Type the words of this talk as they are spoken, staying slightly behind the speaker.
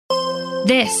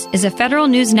This is a Federal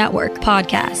News Network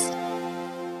podcast.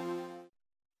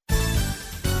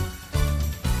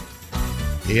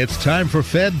 It's time for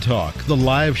Fed Talk, the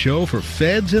live show for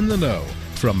feds in the know.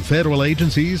 From federal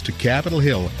agencies to Capitol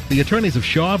Hill, the attorneys of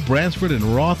Shaw, Bransford, and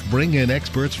Roth bring in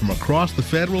experts from across the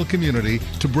federal community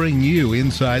to bring you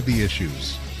inside the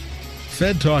issues.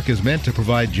 Fed Talk is meant to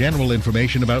provide general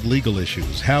information about legal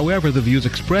issues. However, the views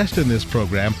expressed in this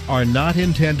program are not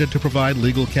intended to provide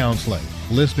legal counseling.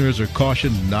 Listeners are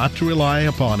cautioned not to rely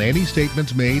upon any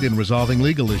statements made in resolving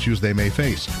legal issues they may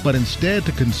face, but instead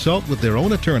to consult with their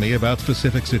own attorney about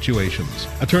specific situations.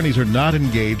 Attorneys are not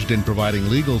engaged in providing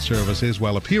legal services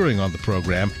while appearing on the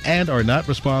program and are not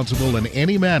responsible in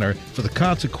any manner for the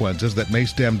consequences that may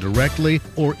stem directly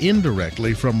or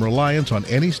indirectly from reliance on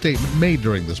any statement made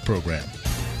during this program.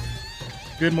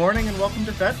 Good morning and welcome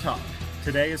to Fed Talk.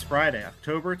 Today is Friday,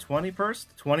 October 21st,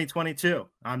 2022.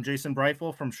 I'm Jason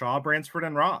Breifel from Shaw, Bransford,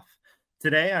 and Roth.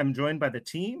 Today, I'm joined by the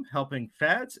team helping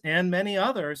feds and many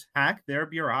others hack their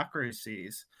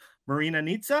bureaucracies, Marina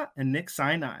Nitze and Nick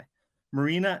Sinai.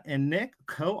 Marina and Nick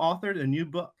co-authored a new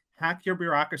book, Hack Your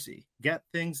Bureaucracy, Get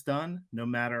Things Done no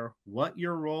matter what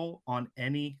your role on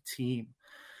any team.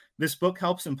 This book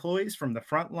helps employees from the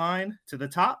front line to the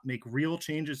top make real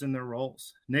changes in their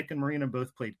roles. Nick and Marina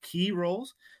both played key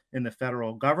roles in the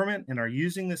federal government and are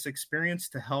using this experience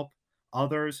to help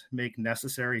others make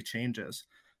necessary changes.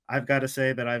 I've got to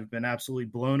say that I've been absolutely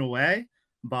blown away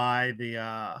by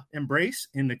the embrace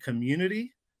in the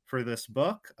community for this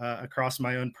book across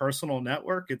my own personal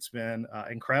network. It's been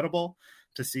incredible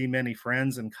to see many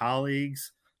friends and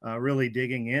colleagues really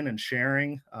digging in and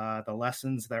sharing the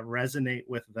lessons that resonate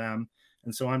with them.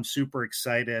 And so I'm super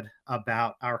excited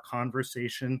about our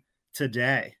conversation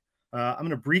today. I'm going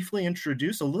to briefly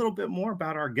introduce a little bit more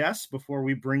about our guests before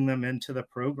we bring them into the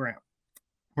program.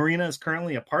 Marina is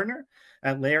currently a partner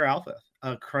at Layer Alpha,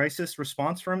 a crisis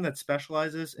response firm that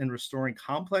specializes in restoring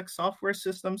complex software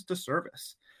systems to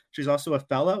service. She's also a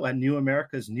fellow at New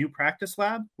America's New Practice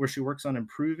Lab, where she works on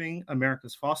improving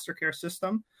America's foster care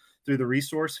system through the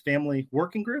Resource Family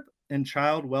Working Group and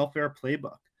Child Welfare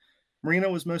Playbook. Marina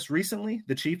was most recently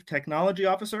the Chief Technology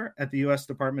Officer at the U.S.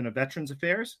 Department of Veterans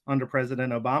Affairs under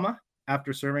President Obama,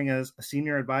 after serving as a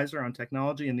senior advisor on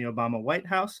technology in the Obama White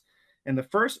House, and the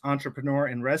first entrepreneur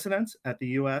in residence at the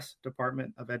U.S.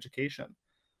 Department of Education.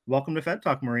 Welcome to Fed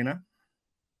Talk, Marina.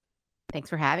 Thanks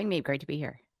for having me. Great to be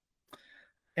here.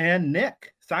 And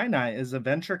Nick Sinai is a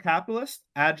venture capitalist,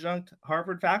 adjunct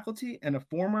Harvard faculty, and a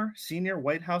former senior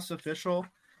White House official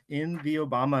in the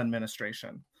Obama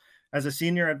administration. As a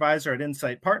senior advisor at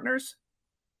Insight Partners,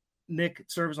 Nick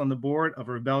serves on the board of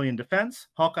Rebellion Defense,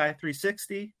 Hawkeye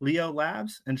 360, Leo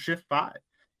Labs, and Shift 5.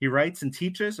 He writes and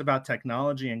teaches about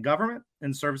technology and government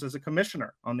and serves as a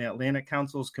commissioner on the Atlantic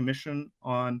Council's Commission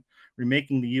on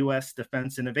Remaking the U.S.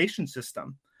 Defense Innovation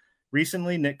System.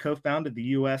 Recently, Nick co-founded the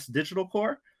U.S. Digital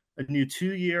Corps, a new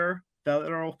 2-year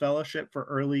federal fellowship for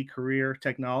early career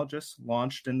technologists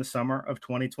launched in the summer of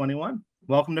 2021.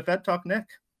 Welcome to Fed Talk, Nick.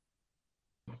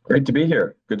 Great to be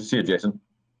here. Good to see you, Jason.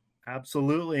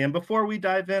 Absolutely. And before we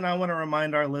dive in, I want to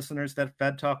remind our listeners that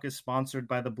Fed Talk is sponsored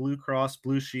by the Blue Cross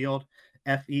Blue Shield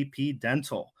FEP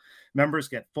Dental. Members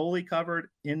get fully covered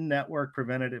in-network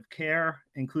preventative care,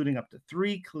 including up to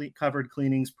 3 covered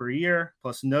cleanings per year,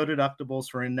 plus no deductibles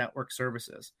for in-network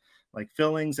services like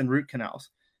fillings and root canals.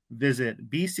 Visit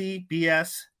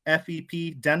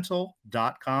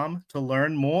bcbsfepdental.com to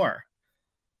learn more.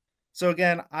 So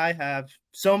again, I have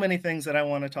so many things that I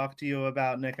want to talk to you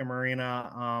about, Nick and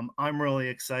Marina. I'm really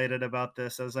excited about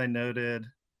this. As I noted,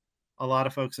 a lot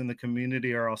of folks in the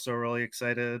community are also really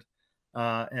excited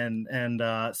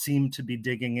and seem to be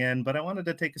digging in. But I wanted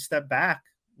to take a step back.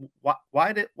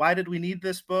 Why did we need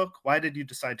this book? Why did you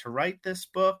decide to write this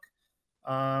book?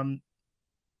 And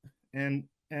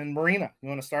Marina, you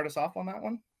want to start us off on that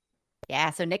one?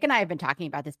 Yeah, so Nick and I have been talking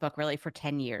about this book really for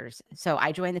 10 years. So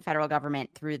I joined the federal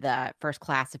government through the first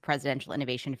class of Presidential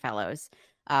Innovation Fellows,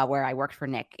 where I worked for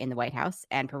Nick in the White House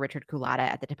and for Richard Kulata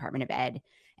at the Department of Ed.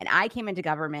 And I came into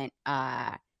government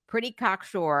pretty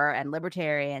cocksure and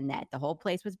libertarian that the whole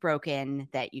place was broken,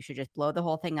 that you should just blow the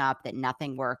whole thing up, that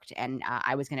nothing worked. And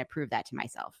I was going to prove that to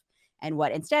myself. And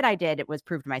what instead I did was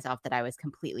prove to myself that I was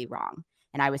completely wrong.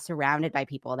 And I was surrounded by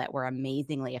people that were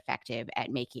amazingly effective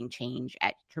at making change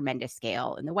at tremendous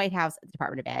scale in the White House, at the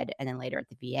Department of Ed, and then later at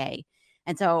the VA.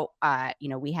 And so,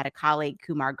 we had a colleague,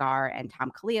 Kumar Gar and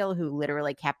Tom Khalil, who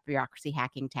literally kept bureaucracy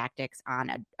hacking tactics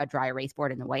on a dry erase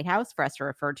board in the White House for us to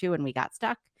refer to when we got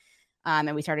stuck.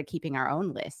 And we started keeping our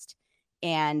own list.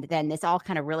 And then this all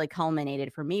kind of really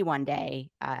culminated for me one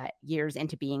day, years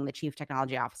into being the chief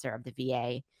technology officer of the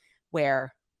VA,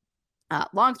 where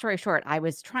Long story short, I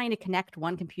was trying to connect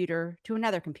one computer to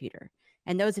another computer.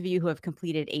 And those of you who have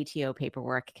completed ATO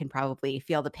paperwork can probably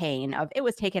feel the pain of it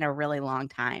was taking a really long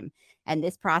time. And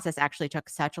this process actually took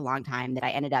such a long time that I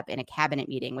ended up in a cabinet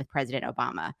meeting with President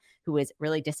Obama, who was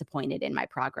really disappointed in my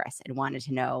progress and wanted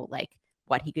to know like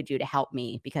what he could do to help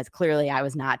me, because clearly I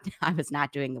was not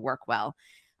doing the work well.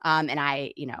 And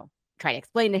I, try to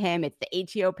explain to him it's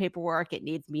the ATO paperwork. It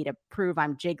needs me to prove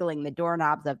I'm jiggling the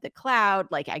doorknobs of the cloud.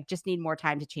 Like I just need more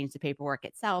time to change the paperwork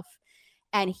itself.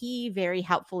 And he very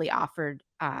helpfully offered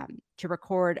to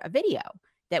record a video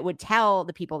that would tell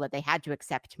the people that they had to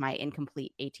accept my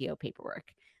incomplete ATO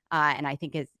paperwork. And I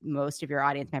think as most of your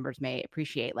audience members may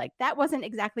appreciate, like that wasn't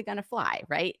exactly going to fly,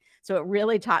 right? So it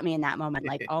really taught me in that moment,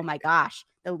 like, oh my gosh,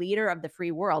 the leader of the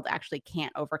free world actually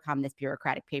can't overcome this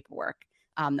bureaucratic paperwork.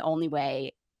 The only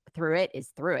way through it is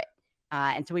through it.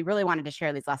 And so we really wanted to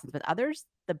share these lessons with others.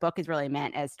 The book is really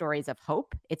meant as stories of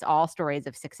hope. It's all stories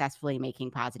of successfully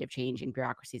making positive change in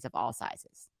bureaucracies of all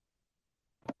sizes.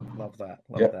 Love that.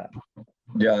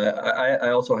 Yeah, I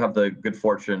also have the good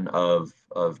fortune of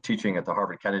teaching at the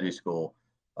Harvard Kennedy School,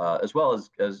 as well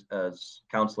as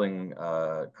counseling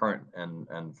current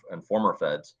and former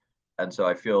feds. And so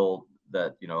I feel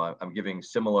that I'm giving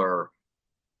similar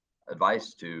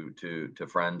advice to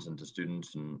friends and to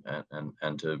students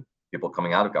and to people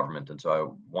coming out of government. And so I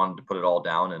wanted to put it all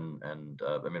down. And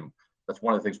I mean, that's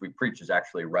one of the things we preach is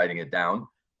actually writing it down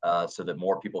so that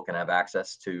more people can have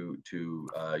access to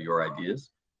your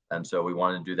ideas. And so we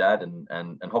wanted to do that.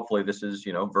 And hopefully this is,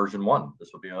 version 1. This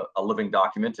will be a living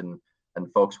document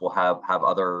and folks will have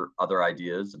other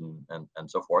ideas and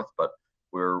so forth. But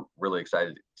we're really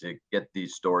excited to get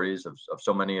these stories of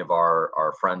so many of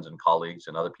our friends and colleagues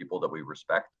and other people that we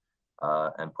respect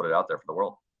and put it out there for the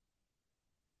world.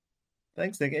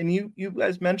 Thanks, Nick. And you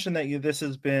guys mentioned that this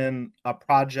has been a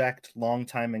project long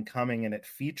time in coming, and it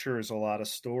features a lot of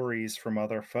stories from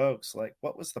other folks. Like,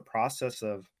 what was the process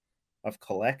of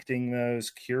collecting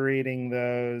those, curating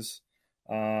those,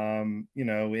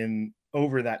 in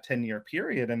over that 10-year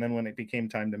period, and then when it became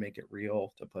time to make it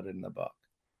real, to put it in the book?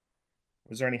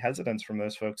 Was there any hesitance from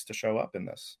those folks to show up in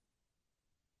this?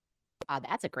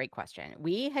 That's a great question.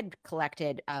 We had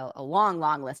collected a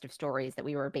long list of stories that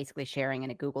we were basically sharing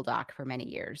in a Google Doc for many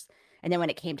years. And then when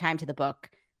it came time to the book,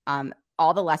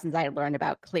 all the lessons I had learned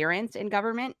about clearance in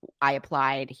government, I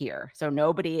applied here. So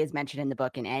nobody is mentioned in the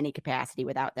book in any capacity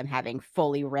without them having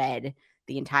fully read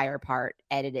the entire part,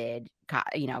 edited,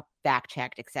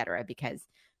 fact-checked, et cetera, because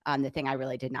the thing I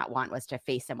really did not want was to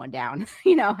face someone down,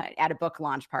 at a book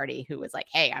launch party who was like,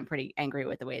 hey, I'm pretty angry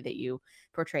with the way that you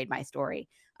portrayed my story.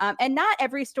 And not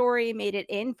every story made it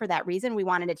in for that reason. We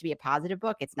wanted it to be a positive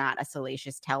book. It's not a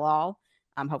salacious tell-all.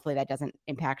 Hopefully that doesn't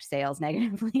impact sales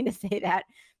negatively to say that,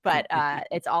 but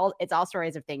it's all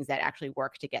stories of things that actually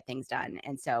work to get things done.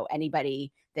 And so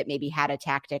anybody that maybe had a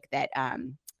tactic that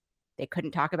they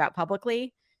couldn't talk about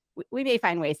publicly, we may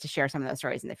find ways to share some of those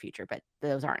stories in the future, but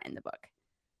those aren't in the book.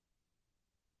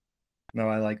 No,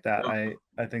 I like that.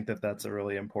 I think that that's a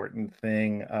really important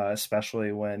thing,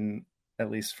 especially when, at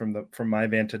least from my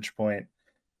vantage point,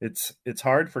 it's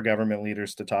hard for government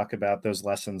leaders to talk about those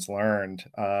lessons learned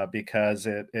because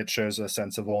it shows a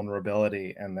sense of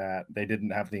vulnerability and that they didn't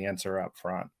have the answer up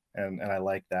front. And I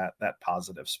like that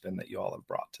positive spin that you all have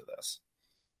brought to this.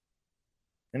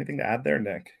 Anything to add there,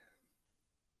 Nick?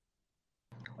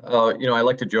 I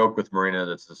like to joke with Marina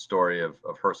that's the story of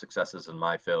her successes and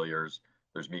my failures.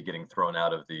 There's me getting thrown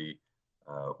out of the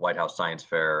White House Science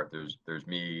Fair. There's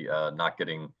me not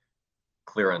getting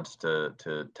clearance to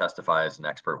testify as an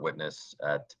expert witness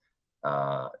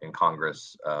in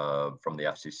Congress from the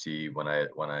FCC when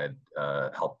I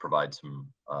helped provide some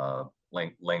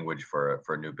language for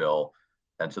a new bill.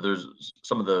 And so there's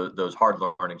some of those hard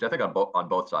learnings, I think, on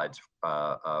both sides,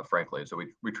 frankly. So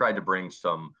we tried to bring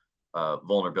some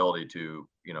vulnerability to,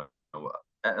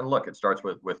 and look, it starts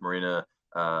with Marina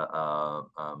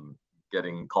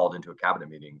getting called into a cabinet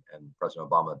meeting and President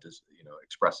Obama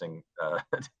expressing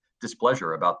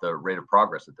displeasure about the rate of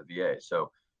progress at the VA. So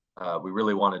we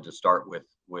really wanted to start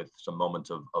with some moments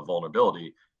of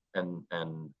vulnerability and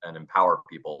empower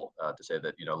people to say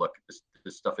that, look,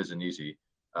 this stuff isn't easy,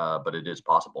 but it is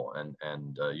possible,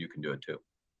 and you can do it too.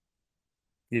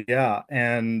 Yeah,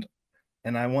 and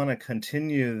I want to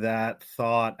continue that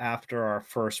thought after our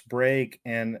first break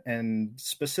and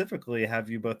specifically have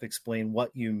you both explain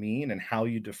what you mean and how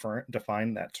you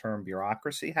define that term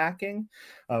bureaucracy hacking.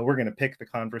 We're going to pick the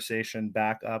conversation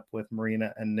back up with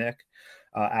Marina and Nick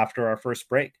after our first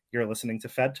break. You're listening to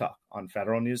Fed Talk on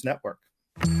Federal News Network.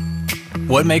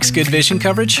 What makes good vision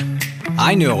coverage?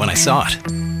 I knew it when I saw it.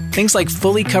 Things like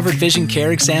fully covered vision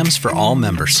care exams for all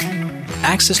members.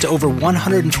 Access to over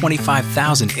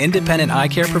 125,000 independent eye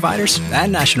care providers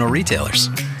and national retailers.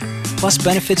 Plus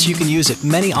benefits you can use at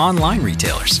many online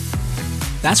retailers.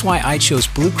 That's why I chose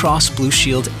Blue Cross Blue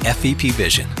Shield FEP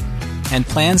Vision. And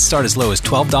plans start as low as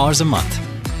 $12 a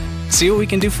month. See what we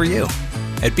can do for you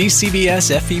at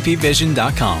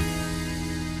bcbsfepvision.com.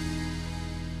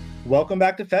 Welcome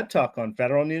back to Fed Talk on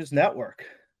Federal News Network.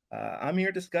 I'm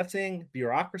here discussing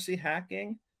bureaucracy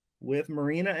hacking with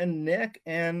Marina and Nick,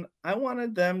 and I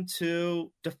wanted them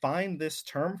to define this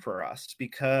term for us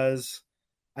because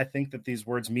I think that these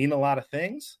words mean a lot of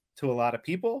things to a lot of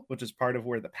people, which is part of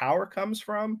where the power comes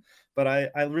from. But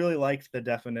I really liked the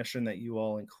definition that you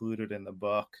all included in the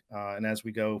book. And as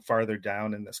we go farther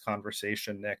down in this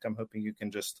conversation, Nick, I'm hoping you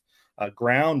can just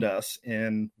ground us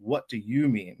in what do you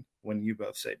mean when you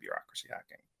both say bureaucracy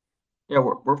hacking? Yeah,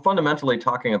 we're fundamentally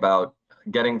talking about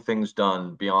getting things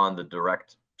done beyond the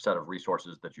direct set of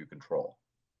resources that you control.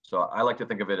 So I like to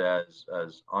think of it as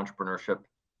entrepreneurship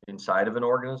inside of an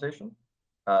organization.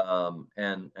 And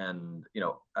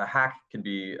a hack can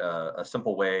be a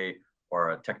simple way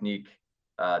or a technique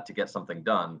to get something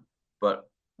done. But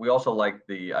we also like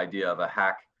the idea of a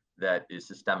hack that is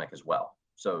systemic as well.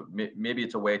 So maybe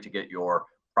it's a way to get your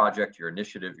project, your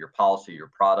initiative, your policy,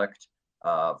 your product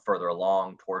further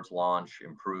along towards launch,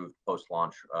 improved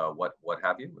post-launch, what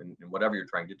have you, in whatever you're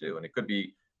trying to do. And it could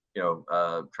be,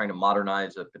 trying to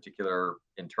modernize a particular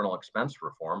internal expense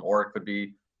reform, or it could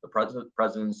be the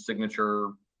president's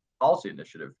signature policy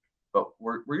initiative. But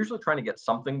we're usually trying to get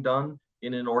something done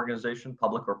in an organization,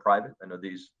 public or private. I know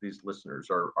these listeners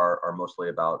are mostly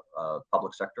about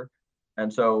public sector,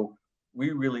 and so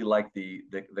we really like the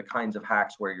kinds of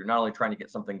hacks where you're not only trying to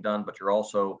get something done, but you're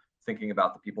also thinking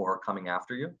about the people who are coming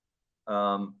after you.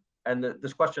 And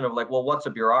this question of what's a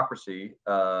bureaucracy?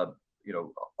 A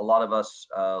lot of us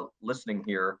listening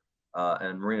here,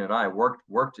 and Marina and I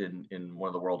worked in one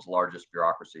of the world's largest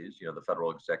bureaucracies, the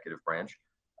federal executive branch.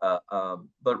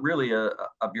 But really, a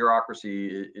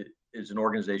bureaucracy is an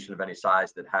organization of any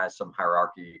size that has some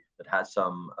hierarchy, that has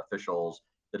some officials,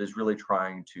 that is really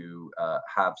trying to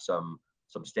have some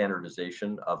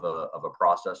standardization of a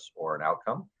process or an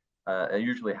outcome. It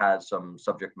usually has some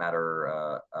subject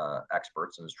matter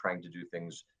experts and is trying to do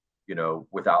things,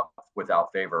 without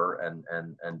favor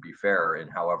and be fair in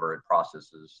however it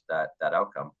processes that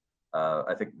outcome.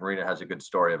 I think Marina has a good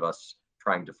story of us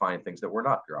trying to find things that were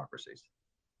not bureaucracies.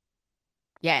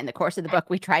 Yeah, in the course of the book,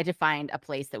 we tried to find a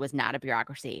place that was not a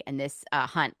bureaucracy. And this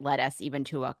hunt led us even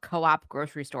to a co-op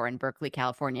grocery store in Berkeley,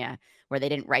 California, where they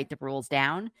didn't write the rules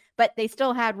down, but they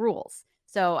still had rules.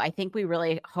 So I think we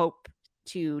really hope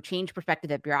to change perspective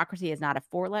that bureaucracy is not a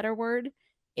four-letter word.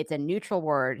 It's a neutral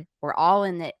word. We're all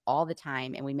in it all the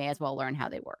time, and we may as well learn how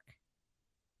they work.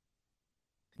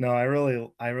 No, I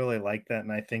really like that.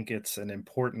 And I think it's an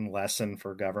important lesson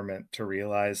for government to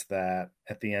realize that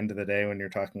at the end of the day, when you're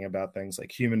talking about things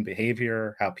like human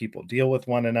behavior, how people deal with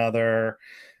one another,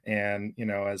 and,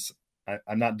 as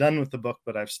I'm not done with the book,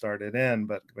 but I've started in,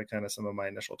 but kind of some of my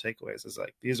initial takeaways is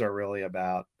these are really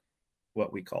about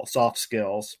what we call soft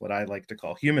skills, what I like to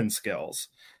call human skills.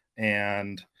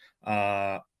 And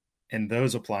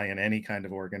those apply in any kind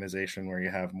of organization where you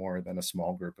have more than a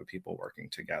small group of people working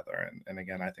together. And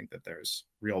again, I think that there's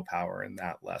real power in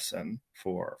that lesson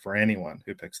for anyone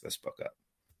who picks this book up.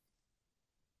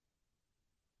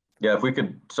 Yeah, if we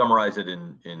could summarize it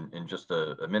in just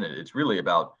a minute, it's really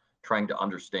about trying to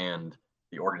understand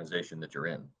the organization that you're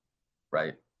in,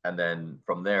 right? And then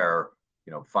from there,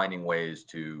 finding ways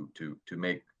to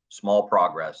make small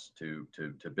progress, to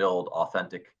build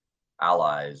authentic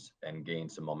allies and gain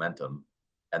some momentum,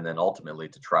 and then ultimately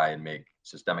to try and make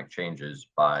systemic changes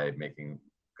by making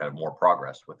kind of more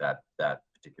progress with that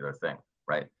particular thing,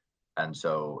 right? And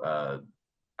so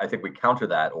I think we counter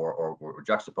that or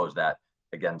juxtapose that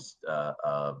against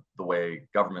the way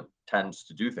government tends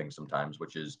to do things sometimes,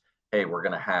 which is, hey, we're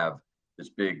going to have this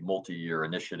big multi-year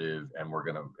initiative, and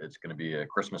it's going to be a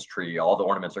Christmas tree. All the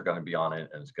ornaments are going to be on it,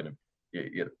 and it's going to,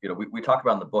 we talk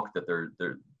about in the book that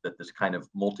that this kind of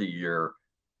multi-year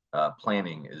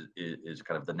planning is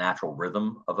kind of the natural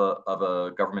rhythm of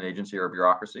a government agency or a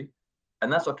bureaucracy, and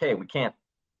that's okay. We can't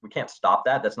stop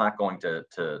that. That's not going to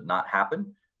not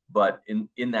happen. But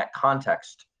in that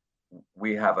context,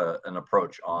 we have an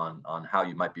approach on how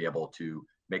you might be able to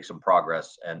make some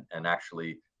progress and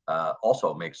actually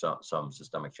also make some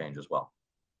systemic change as well.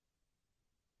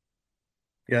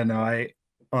 Yeah, no,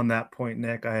 on that point,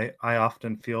 Nick, I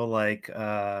often feel like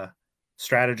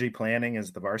Strategy planning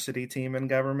is the varsity team in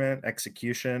government.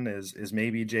 Execution is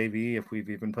maybe JV, if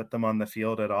we've even put them on the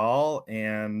field at all.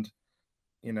 And,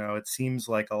 it seems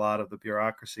like a lot of the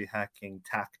bureaucracy hacking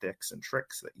tactics and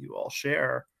tricks that you all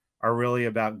share are really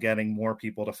about getting more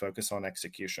people to focus on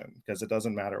execution, because it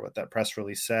doesn't matter what that press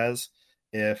release says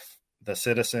if the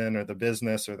citizen or the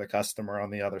business or the customer on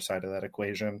the other side of that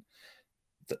equation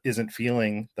isn't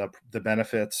feeling the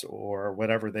benefits or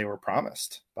whatever they were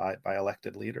promised by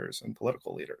elected leaders and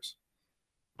political leaders.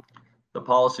 The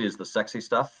policy is the sexy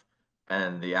stuff,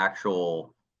 and the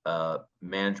actual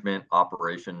management,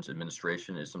 operations,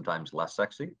 administration is sometimes less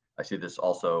sexy. I see this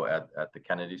also at the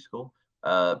Kennedy School.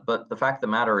 But the fact of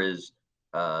the matter is,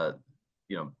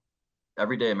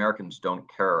 everyday Americans don't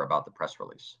care about the press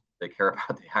release. They care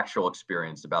about the actual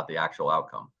experience, about the actual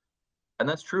outcome. And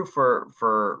that's true for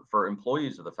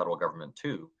employees of the federal government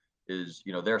too, is,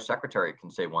 their secretary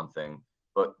can say one thing,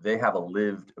 but they have a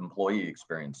lived employee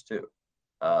experience too.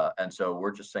 And so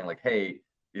we're just saying, like, hey,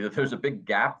 there's a big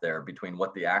gap there between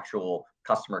what the actual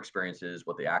customer experience is,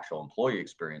 what the actual employee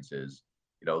experience is.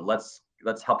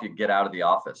 Let's help you get out of the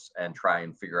office and try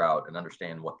and figure out and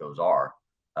understand what those are,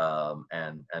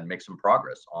 and make some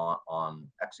progress on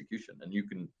execution. And you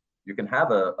can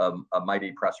have a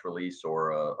mighty press release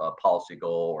or a policy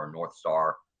goal or a North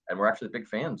Star, and we're actually big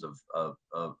fans of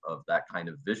that kind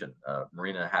of vision.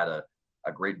 Marina had a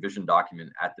great vision document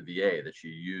at the VA that she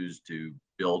used to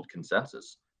build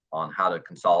consensus on how to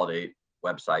consolidate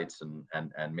websites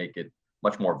and make it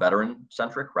much more veteran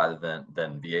centric rather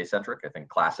than VA centric. I think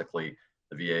classically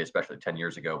the VA, especially 10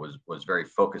 years ago, was very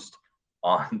focused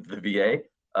on the VA,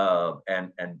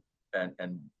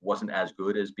 and wasn't as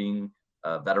good as being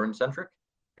veteran centric.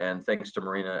 And thanks to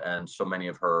Marina and so many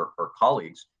of her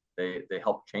colleagues, they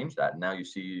helped change that. And now you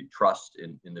see trust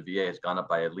in the VA has gone up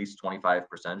by at least 25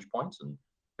 percentage points and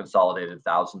consolidated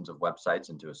thousands of websites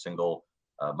into a single,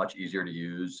 much easier to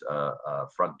use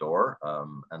front door.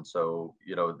 And so,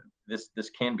 this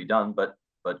can be done, but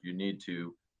you need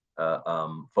to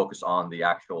focus on the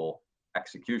actual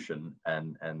execution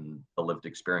and the lived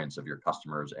experience of your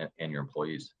customers and your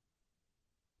employees.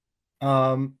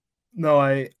 No,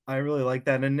 I really like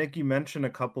that. And Nick, you mentioned a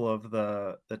couple of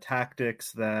the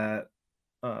tactics that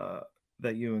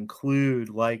you include,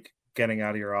 like getting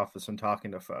out of your office and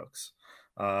talking to folks,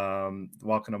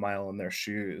 walking a mile in their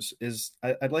shoes.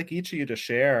 I'd like each of you to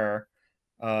share,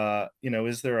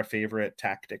 is there a favorite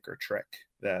tactic or trick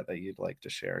that you'd like to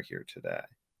share here today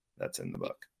that's in the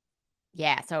book?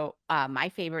 Yeah. So my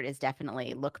favorite is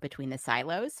definitely look between the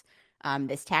silos.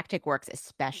 This tactic works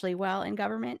especially well in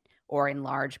government or in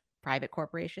large private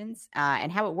corporations.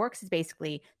 And how it works is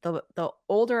basically the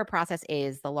older a process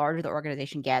is, the larger the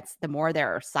organization gets, the more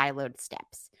there are siloed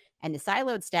steps. And the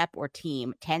siloed step or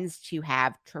team tends to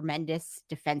have tremendous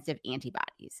defensive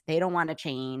antibodies. They don't want to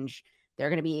change. They're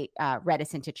going to be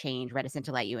reticent to change, reticent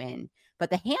to let you in.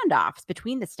 But the handoffs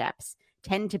between the steps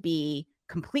tend to be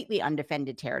completely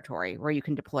undefended territory where you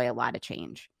can deploy a lot of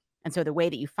change. And so the way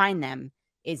that you find them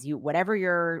is whatever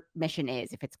your mission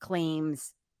is, if it's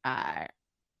claims,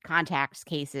 contacts,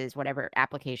 cases, whatever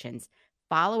applications,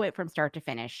 follow it from start to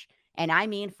finish. And I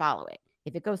mean, follow it.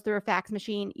 If it goes through a fax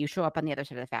machine, you show up on the other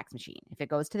side of the fax machine. If it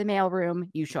goes to the mailroom,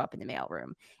 you show up in the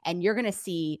mailroom. And you're going to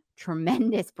see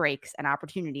tremendous breaks and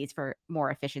opportunities for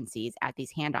more efficiencies at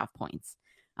these handoff points.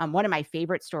 One of my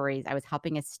favorite stories, I was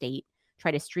helping a state try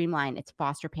to streamline its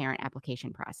foster parent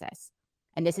application process.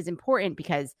 And this is important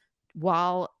because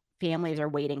while families are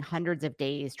waiting hundreds of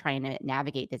days trying to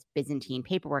navigate this Byzantine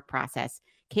paperwork process,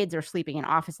 kids are sleeping in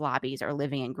office lobbies or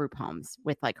living in group homes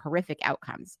with like horrific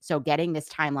outcomes. So getting this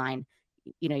timeline,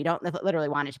 you don't literally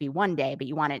want it to be one day, but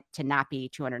you want it to not be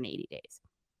 280 days.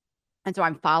 And so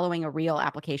I'm following a real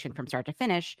application from start to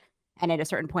finish. And at a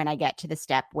certain point, I get to the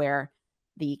step where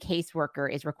the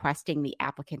caseworker is requesting the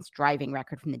applicant's driving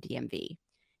record from the DMV.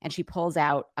 And she pulls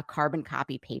out a carbon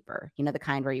copy paper, the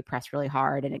kind where you press really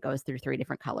hard and it goes through 3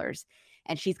 different colors.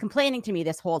 And she's complaining to me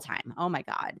this whole time, oh my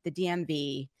God, the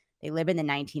DMV, they live in the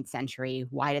 19th century.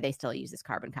 Why do they still use this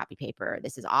carbon copy paper?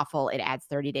 This is awful. It adds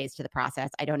 30 days to the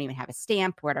process. I don't even have a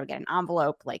stamp. Where do I get an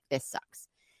envelope? Like, this sucks.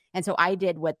 And so I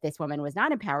did what this woman was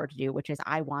not empowered to do, which is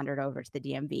I wandered over to the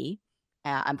DMV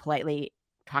and politely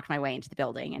talked my way into the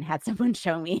building and had someone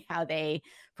show me how they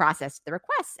processed the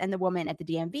requests. And the woman at the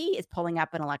DMV is pulling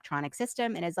up an electronic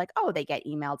system and is like, oh, they get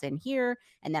emailed in here.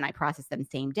 And then I process them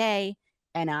same day.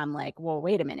 And I'm like, well,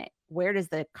 wait a minute. Where does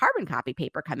the carbon copy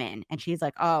paper come in? And she's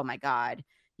like, oh my God,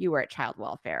 you were at child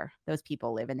welfare. Those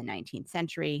people live in the 19th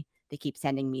century. They keep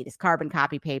sending me this carbon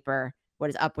copy paper.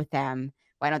 What is up with them?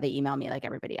 Why don't they email me like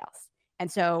everybody else?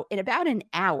 And so in about an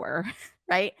hour,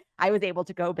 right, I was able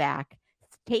to go back,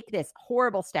 take this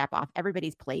horrible step off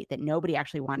everybody's plate that nobody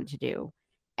actually wanted to do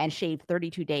and shave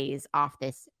 32 days off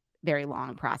this very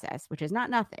long process, which is not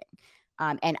nothing.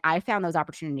 And I found those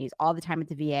opportunities all the time at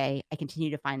the VA. I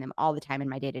continue to find them all the time in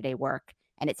my day-to-day work.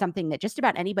 And it's something that just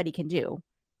about anybody can do,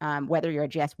 whether you're a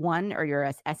GS1 or you're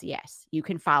a SES. You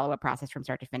can follow a process from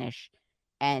start to finish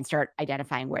and start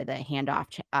identifying where the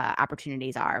handoff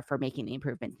opportunities are for making the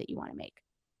improvements that you want to make.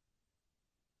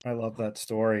 I love that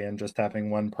story, and just having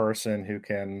one person who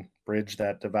can bridge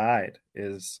that divide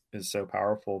is so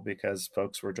powerful, because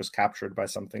folks were just captured by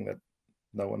something that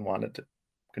no one wanted to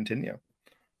continue.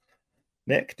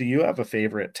 Nick, do you have a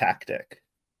favorite tactic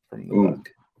from the book?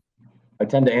 I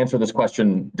tend to answer this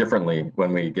question differently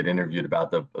when we get interviewed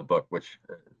about the book,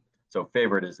 so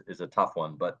favorite is a tough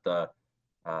one, but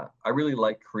I really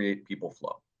like create people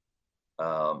flow.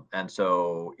 And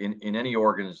so in any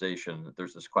organization,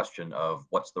 there's this question of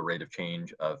what's the rate of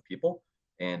change of people,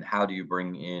 and how do you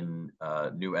bring in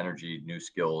new energy, new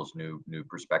skills, new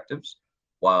perspectives,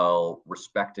 while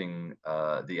respecting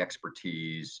the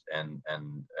expertise and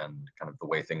kind of the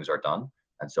way things are done.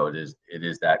 And so it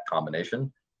is that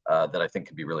combination that I think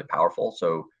can be really powerful.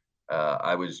 So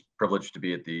I was privileged to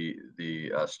be at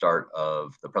the start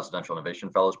of the Presidential Innovation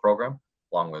Fellows Program,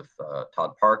 along with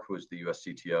Todd Park, who is the US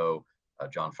CTO,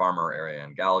 John Farmer,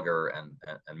 Ariane Gallagher, and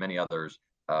many others.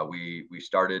 We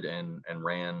started and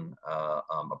ran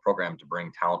a program to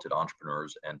bring talented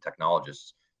entrepreneurs and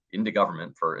technologists into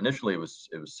government for, initially it was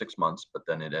 6 months, but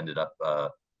then it ended up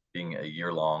being a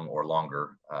year-long or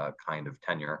longer kind of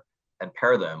tenure, and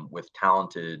pair them with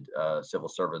talented civil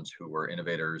servants who were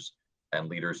innovators and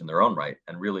leaders in their own right.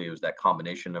 And really, it was that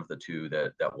combination of the two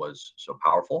that was so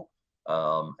powerful.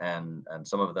 And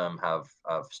some of them have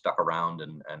stuck around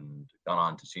and gone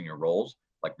on to senior roles,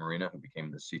 like Marina, who became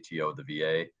the CTO of the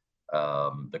VA.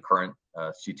 The current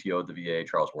CTO of the VA,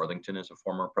 Charles Worthington, is a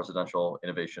former Presidential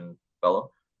Innovation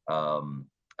Fellow,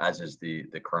 as is the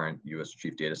current U.S.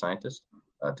 Chief Data Scientist,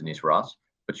 Denise Ross.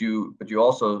 But you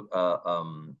also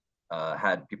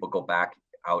had people go back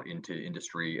out into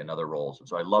industry and other roles. And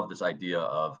so I love this idea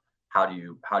of how do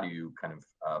you kind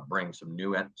of bring some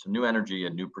new energy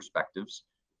and new perspectives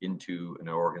into an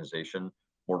organization.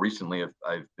 More recently,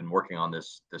 I've been working on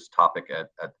this topic at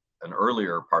an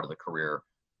earlier part of the career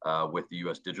with the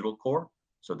U.S. Digital Corps.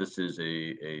 So this is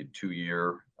a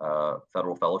 2-year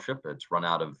federal fellowship. It's run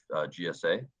out of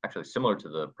GSA, actually similar to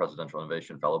the Presidential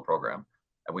Innovation Fellow Program.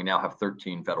 And we now have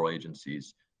 13 federal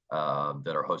agencies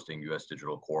that are hosting U.S.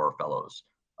 Digital Corps fellows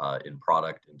in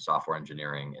product, in software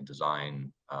engineering, in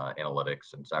design,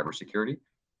 analytics, and cybersecurity.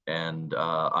 And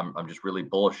I'm just really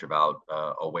bullish about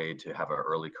a way to have an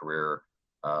early career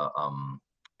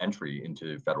entry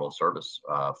into federal service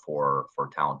for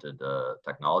talented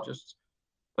technologists.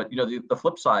 But the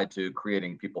flip side to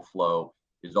creating people flow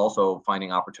is also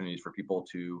finding opportunities for people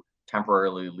to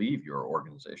temporarily leave your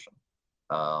organization.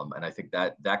 And I think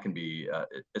that can be,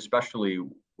 especially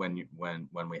when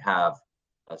we have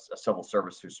a civil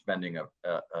service who's spending a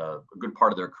good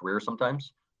part of their career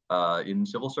sometimes in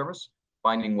civil service,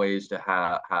 finding ways to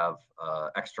have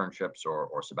externships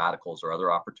or sabbaticals or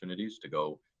other opportunities to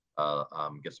go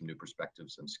get some new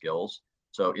perspectives and skills.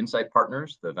 So Insight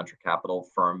Partners, the venture capital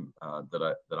firm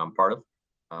that I'm part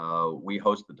of, we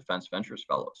host the Defense Ventures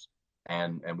Fellows,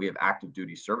 and we have active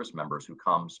duty service members who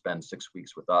come spend 6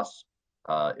 weeks with us,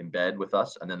 in bed with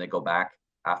us, and then they go back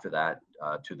after that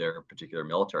to their particular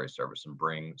military service and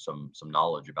bring some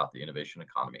knowledge about the innovation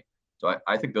economy. So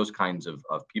I think those kinds of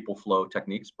people flow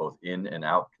techniques, both in and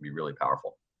out, can be really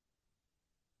powerful.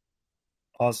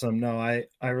 Awesome. No, I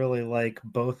really like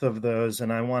both of those,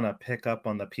 and I want to pick up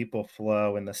on the people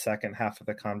flow in the second half of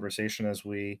the conversation as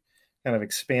we kind of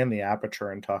expand the aperture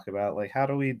and talk about, like, how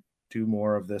do we do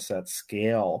more of this at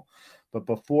scale? But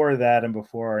before that, and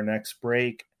before our next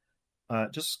break,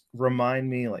 just remind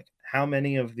me, like, how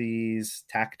many of these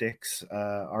tactics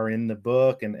are in the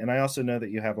book? And I also know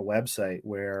that you have a website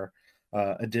where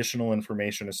additional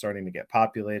information is starting to get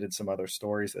populated, some other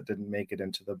stories that didn't make it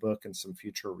into the book, and some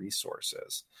future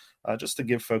resources, just to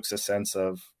give folks a sense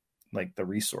of, like, the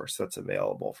resource that's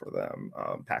available for them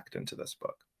packed into this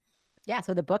book. Yeah,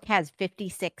 so the book has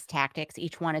 56 tactics.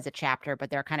 Each one is a chapter, but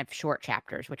they're kind of short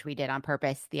chapters, which we did on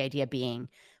purpose. The idea being,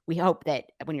 we hope that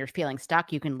when you're feeling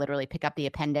stuck, you can literally pick up the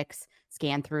appendix,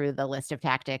 scan through the list of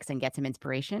tactics, and get some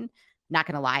inspiration. Not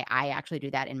going to lie, I actually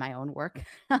do that in my own work.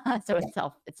 So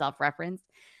it's self-referenced.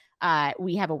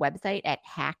 We have a website at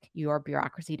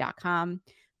hackyourbureaucracy.com.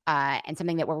 And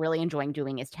something that we're really enjoying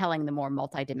doing is telling the more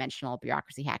multidimensional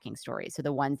bureaucracy hacking stories. So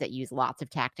the ones that use lots of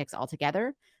tactics all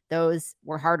together, those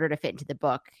were harder to fit into the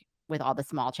book with all the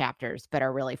small chapters, but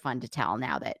are really fun to tell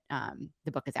now that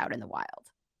the book is out in the wild.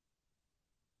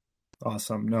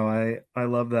 Awesome. No, I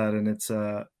love that. And it's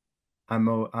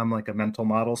I'm like a mental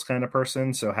models kind of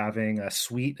person. So having a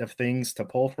suite of things to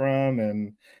pull from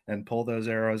and pull those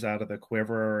arrows out of the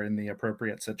quiver in the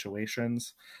appropriate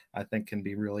situations, I think can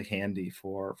be really handy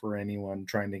for anyone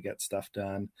trying to get stuff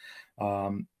done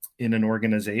in an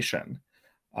organization.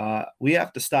 We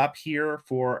have to stop here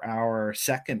for our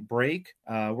second break.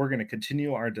 We're going to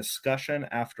continue our discussion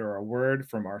after a word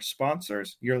from our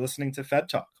sponsors. You're listening to Fed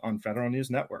Talk on Federal News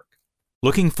Network.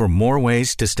 Looking for more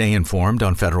ways to stay informed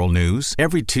on federal news?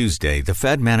 Every Tuesday, the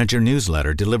Fed Manager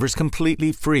newsletter delivers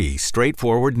completely free,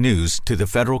 straightforward news to the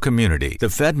federal community.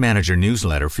 The Fed Manager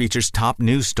newsletter features top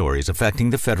news stories affecting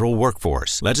the federal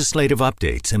workforce, legislative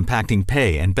updates impacting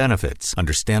pay and benefits,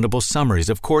 understandable summaries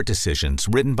of court decisions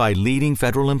written by leading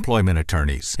federal employment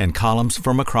attorneys, and columns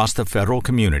from across the federal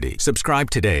community.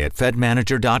 Subscribe today at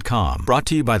fedmanager.com. Brought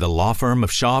to you by the law firm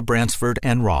of Shaw, Bransford &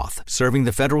 Roth, serving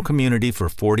the federal community for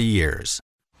 40 years.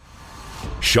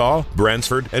 Shaw,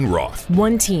 Bransford, and Roth.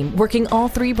 One team working all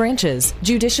three branches: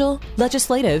 judicial,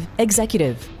 legislative,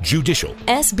 executive. Judicial.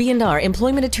 SB&R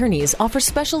Employment Attorneys offer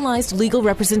specialized legal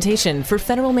representation for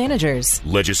federal managers.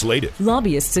 Legislative.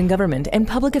 Lobbyists in government and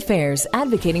public affairs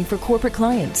advocating for corporate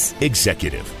clients.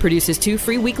 Executive. Produces 2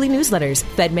 free weekly newsletters,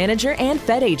 Fed Manager and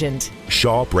Fed Agent.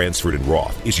 Shaw, Bransford, and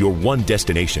Roth is your one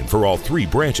destination for all 3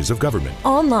 branches of government.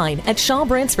 Online at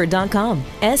shawbransford.com.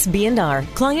 SB&R,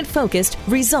 client-focused,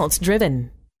 results-driven.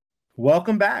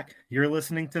 Welcome back. You're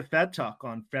listening to Fed Talk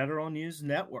on Federal News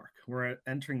Network. We're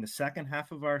entering the second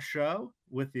half of our show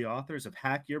with the authors of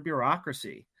Hack Your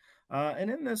Bureaucracy. And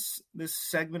in this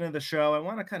segment of the show, I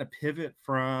want to kind of pivot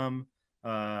from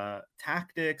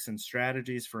tactics and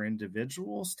strategies for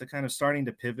individuals to kind of starting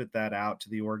to pivot that out to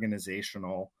the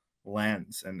organizational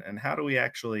lens. And how do we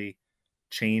actually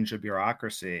change a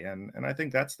bureaucracy? And I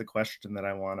think that's the question that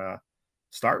I want to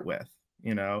start with.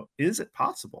 You know, is it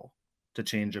possible to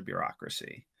change a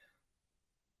bureaucracy?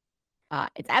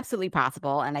 It's absolutely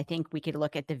possible. And I think we could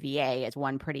look at the VA as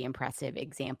one pretty impressive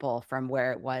example from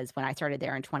where it was when I started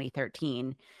there in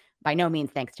 2013. By no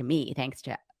means thanks to me, thanks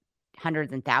to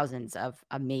hundreds and thousands of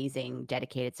amazing,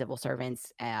 dedicated civil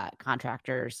servants,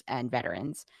 contractors, and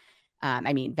veterans.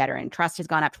 Veteran trust has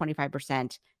gone up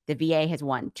 25%. The VA has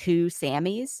won 2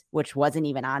 SAMMys, which wasn't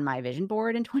even on my vision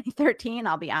board in 2013,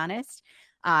 I'll be honest.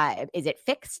 Is it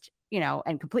fixed,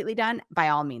 and completely done? By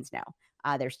all means, no.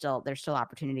 There's still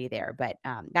opportunity there, but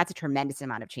that's a tremendous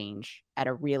amount of change at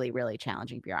a really, really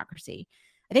challenging bureaucracy.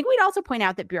 I think we'd also point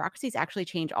out that bureaucracies actually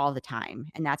change all the time,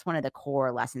 and that's one of the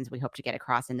core lessons we hope to get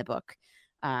across in the book.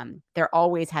 They're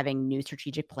always having new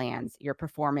strategic plans. Your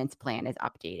performance plan is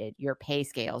updated. Your pay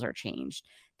scales are changed.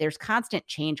 There's constant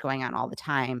change going on all the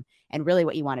time. And really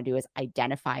what you want to do is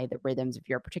identify the rhythms of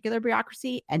your particular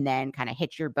bureaucracy and then kind of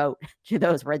hitch your boat to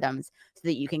those rhythms so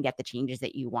that you can get the changes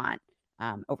that you want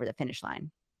over the finish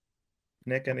line.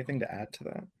 Nick, anything to add to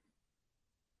that?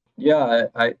 Yeah,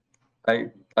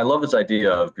 I love this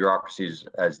idea of bureaucracies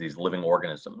as these living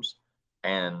organisms,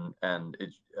 and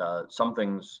it's some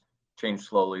things change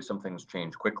slowly, some things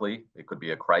change quickly. It could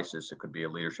be a crisis, it could be a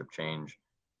leadership change,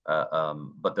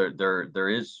 but there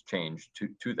is change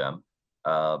to them,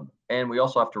 and we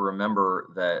also have to remember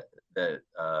that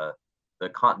the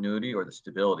continuity or the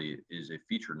stability is a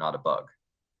feature, not a bug.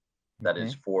 That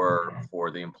is for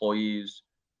the employees,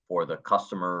 for the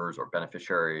customers or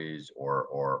beneficiaries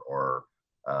or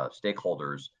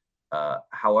stakeholders.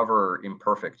 However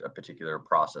imperfect a particular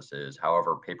process is,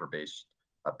 however paper-based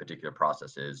a particular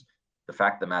process is, the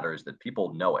fact of the matter is that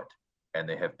people know it and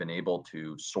they have been able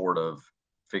to sort of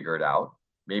figure it out.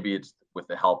 Maybe it's with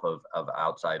the help of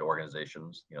outside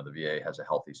organizations. The VA has a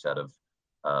healthy set of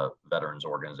veterans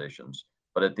organizations.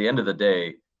 But at the end of the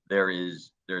day,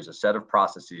 there's a set of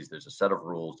processes, there's a set of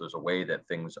rules, there's a way that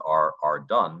things are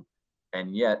done.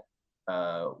 And yet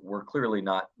we're clearly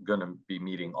not going to be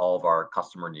meeting all of our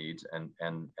customer needs, and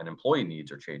employee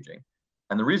needs are changing.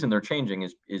 And the reason they're changing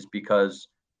is because,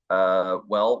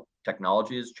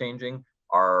 technology is changing,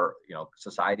 our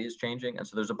society is changing, and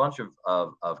so there's a bunch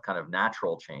of kind of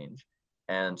natural change.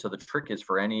 And so the trick is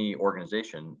for any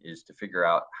organization is to figure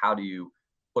out how do you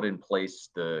put in place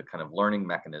the kind of learning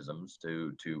mechanisms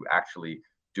to actually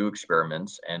do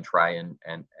experiments and try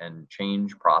and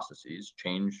change processes,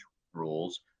 change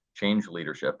rules, change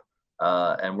leadership.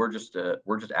 And we're just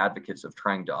advocates of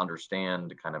trying to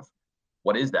understand kind of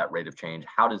what is that rate of change,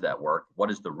 how does that work, what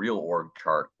does the real org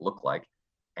chart look like,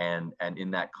 and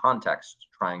in that context,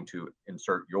 trying to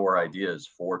insert your ideas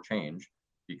for change,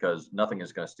 because nothing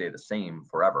is going to stay the same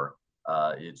forever.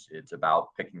 It's about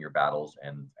picking your battles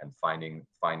and finding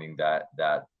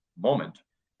that moment.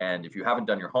 And if you haven't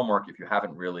done your homework, if you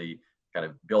haven't really kind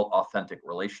of built authentic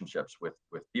relationships with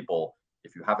people,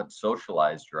 if you haven't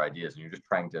socialized your ideas and you're just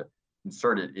trying to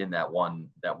insert it in that one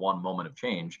moment of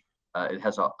change, it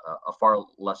has a far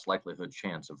less likelihood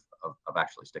chance of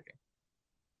actually sticking.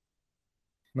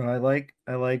 No, I like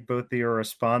both of your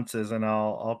responses, and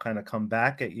I'll kind of come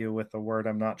back at you with a word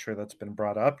I'm not sure that's been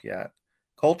brought up yet.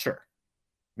 Culture.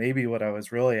 Maybe what I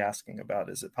was really asking about,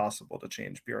 is it possible to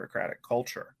change bureaucratic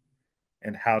culture?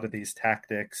 And how do these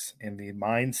tactics and the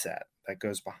mindset that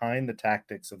goes behind the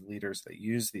tactics of leaders that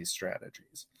use these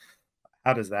strategies,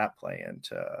 how does that play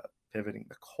into pivoting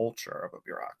the culture of a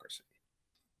bureaucracy?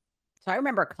 So I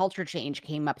remember culture change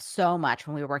came up so much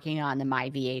when we were working on the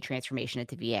MyVA transformation at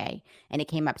the VA. And it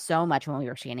came up so much when we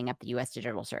were standing up the U.S.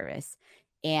 Digital Service.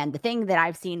 And the thing that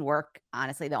I've seen work,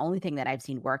 honestly, the only thing that I've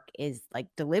seen work is like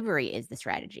delivery is the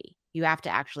strategy. You have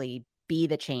to actually be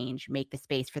the change, make the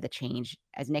space for the change.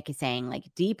 As Nick is saying, like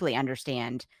deeply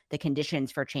understand the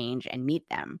conditions for change and meet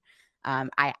them.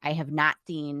 I have not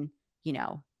seen,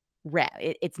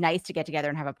 it's nice to get together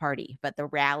and have a party, but the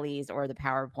rallies or the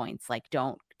PowerPoints, like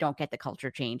don't get the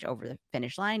culture change over the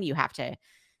finish line. You have to,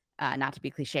 not to be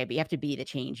cliche, but you have to be the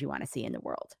change you want to see in the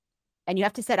world. And you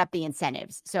have to set up the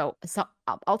incentives. So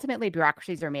ultimately,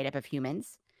 bureaucracies are made up of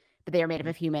humans, but they are made up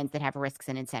of humans that have risks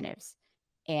and incentives.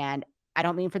 And I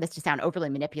don't mean for this to sound overly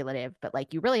manipulative, but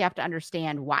like you really have to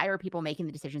understand, why are people making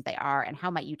the decisions they are and how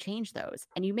might you change those?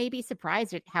 And you may be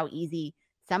surprised at how easy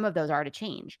some of those are to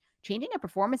change. Changing a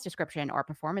performance description or a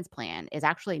performance plan is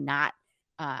actually not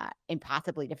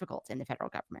impossibly difficult in the federal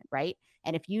government, right?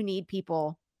 And if you need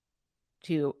people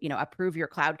to, approve your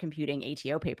cloud computing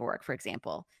ATO paperwork, for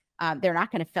example, they're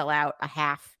not going to fill out a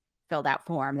half filled out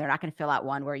form. They're not going to fill out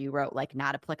one where you wrote like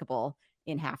not applicable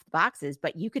in half the boxes,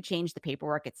 but you could change the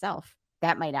paperwork itself.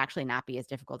 That might actually not be as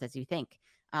difficult as you think,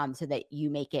 so that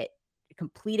you make it,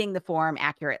 completing the form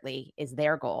accurately is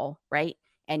their goal, right?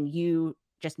 And you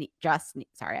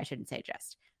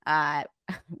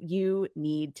you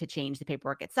need to change the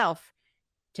paperwork itself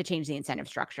to change the incentive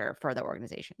structure for the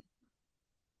organization.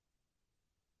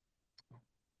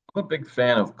 I'm a big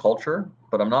fan of culture,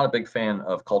 but I'm not a big fan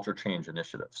of culture change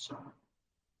initiatives. If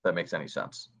that makes any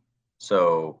sense.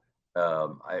 So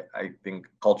I think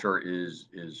culture is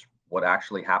what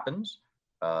actually happens,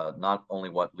 not only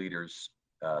what leaders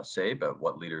say, but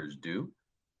what leaders do.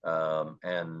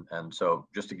 And so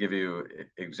just to give you an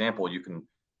example, you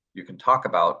can talk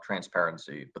about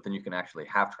transparency, but then you can actually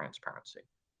have transparency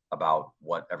about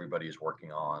what everybody is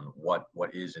working on, what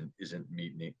isn't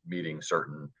meeting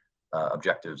certain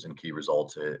objectives and key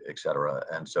results, et cetera.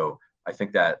 And so I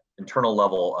think that internal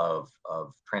level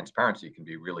of transparency can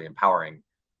be really empowering.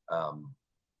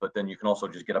 But then you can also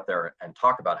just get up there and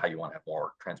talk about how you want to have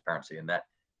more transparency, and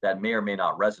that may or may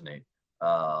not resonate.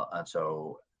 And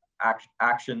so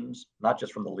actions, not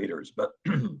just from the leaders, but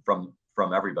from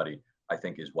everybody, I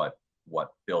think is what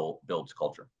builds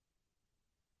culture.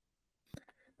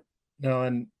 No,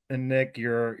 and Nick,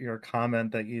 your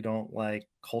comment that you don't like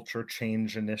culture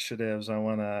change initiatives, I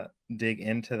want to dig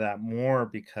into that more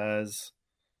because,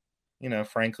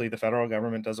 frankly, the federal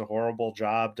government does a horrible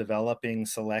job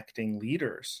selecting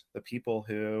leaders, the people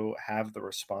who have the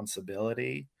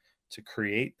responsibility to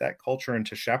create that culture and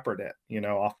to shepherd it.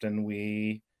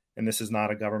 Often and this is not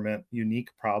a government unique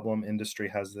problem, industry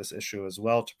has this issue as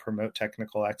well, to promote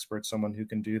technical experts, someone who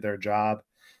can do their job.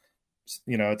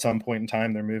 At some point in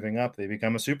time, they're moving up, they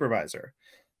become a supervisor.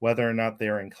 Whether or not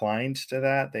they're inclined to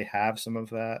that, they have some of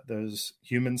those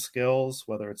human skills,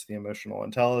 whether it's the emotional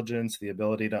intelligence, the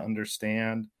ability to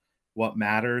understand what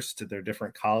matters to their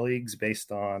different colleagues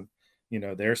based on,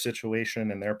 their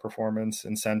situation and their performance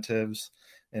incentives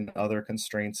and other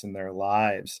constraints in their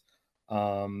lives.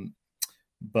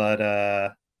 But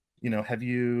have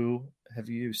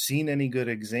you seen any good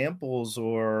examples,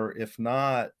 or if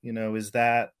not, is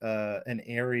that an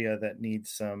area that needs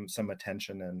some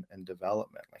attention and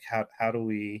development? Like how do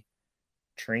we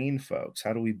train folks?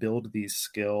 How do we build these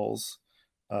skills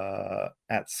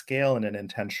at scale in an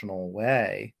intentional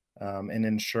way, and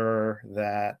ensure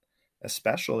that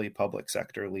especially public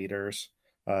sector leaders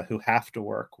who have to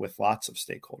work with lots of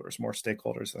stakeholders, more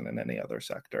stakeholders than in any other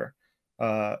sector,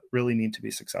 really need to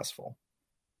be successful?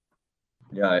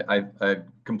 Yeah, I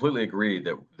completely agree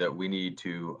that we need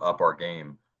to up our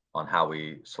game on how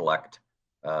we select,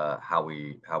 how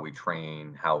we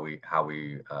train, how we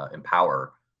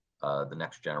empower the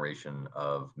next generation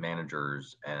of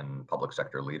managers and public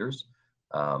sector leaders.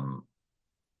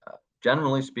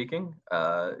 Generally speaking,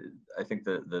 I think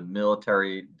the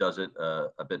military does it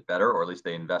a bit better, or at least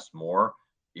they invest more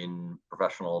in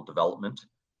professional development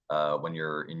when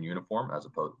you're in uniform, as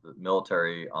opposed to the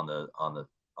military on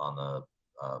the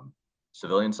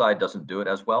civilian side doesn't do it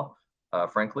as well,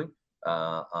 frankly.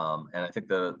 And I think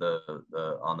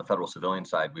the on the federal civilian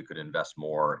side, we could invest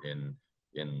more in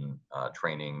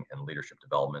training and leadership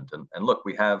development. And look,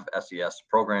 we have SES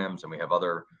programs and we have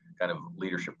other kind of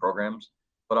leadership programs,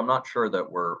 but I'm not sure that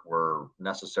we're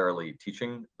necessarily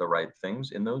teaching the right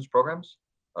things in those programs.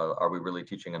 Are we really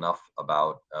teaching enough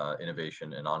about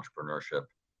innovation and entrepreneurship?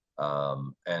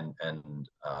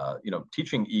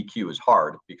 Teaching EQ is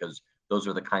hard because those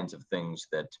are the kinds of things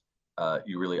that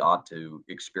you really ought to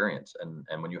experience.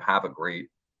 And when you have a great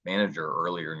manager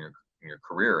earlier in your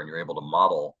career and you're able to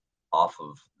model off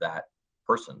of that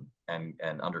person and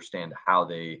understand how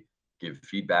they give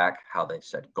feedback, how they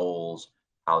set goals,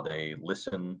 how they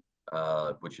listen,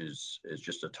 which is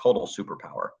just a total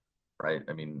superpower, right?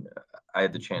 I mean, I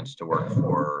had the chance to work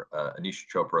for Anisha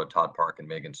Chopra, Todd Park, and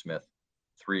Megan Smith,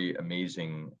 three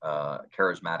amazing,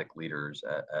 charismatic leaders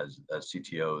as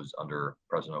CTOs under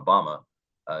President Obama.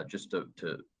 Just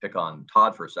to pick on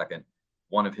Todd for a second,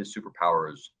 one of his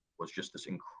superpowers was just this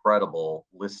incredible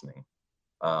listening.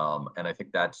 And I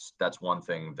think that's one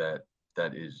thing that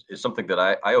is something that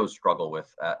I always struggle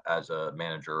with as a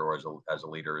manager or as a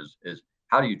leader is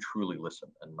how do you truly listen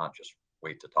and not just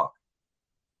wait to talk?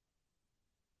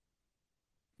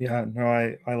 Yeah, no,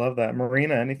 I love that.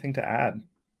 Marina, anything to add?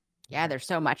 Yeah, there's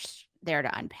so much there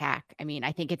to unpack. I mean,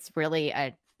 I think it's really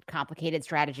a complicated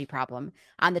strategy problem.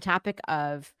 On the topic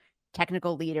of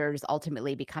technical leaders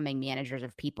ultimately becoming managers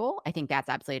of people, I think that's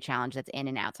absolutely a challenge that's in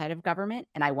and outside of government.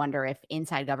 And I wonder if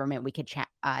inside government we could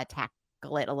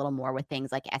tackle it a little more with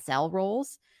things like SL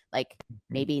roles. Like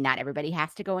maybe not everybody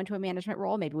has to go into a management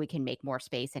role. Maybe we can make more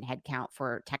space and headcount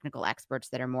for technical experts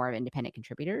that are more of independent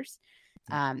contributors.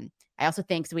 I also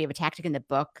think, so we have a tactic in the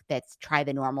book that's try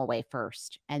the normal way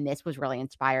first. And this was really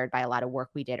inspired by a lot of work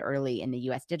we did early in the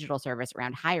US Digital Service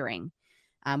around hiring.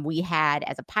 We had,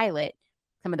 as a pilot,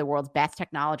 some of the world's best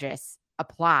technologists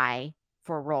apply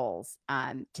for roles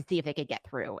to see if they could get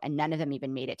through. And none of them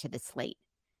even made it to the slate.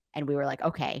 And we were like,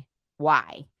 okay,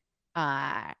 why?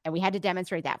 And we had to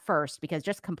demonstrate that first, because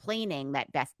just complaining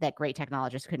that great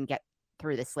technologists couldn't get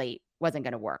through the slate wasn't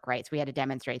going to work, right? So we had to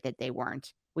demonstrate that they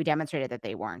weren't. We demonstrated that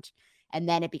they weren't. And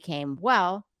then it became,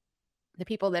 well, the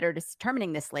people that are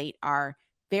determining the slate are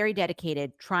very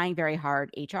dedicated, trying very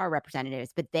hard HR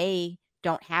representatives, but they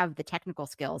don't have the technical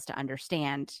skills to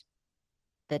understand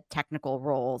the technical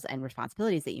roles and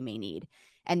responsibilities that you may need.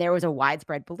 And there was a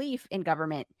widespread belief in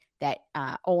government that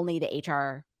only the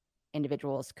HR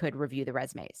individuals could review the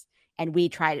resumes. And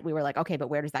we were like, okay, but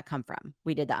where does that come from?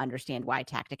 We did the understand why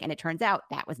tactic. And it turns out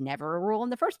that was never a rule in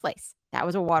the first place. That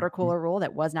was a water cooler rule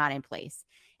that was not in place.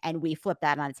 And we flipped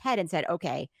that on its head and said,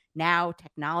 okay, now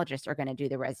technologists are going to do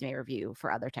the resume review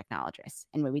for other technologists.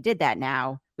 And when we did that,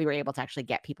 now we were able to actually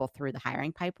get people through the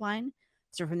hiring pipeline.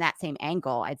 So from that same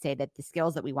angle, I'd say that the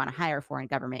skills that we want to hire for in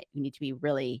government, you need to be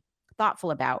really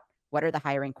thoughtful about what are the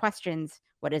hiring questions,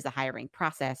 what is the hiring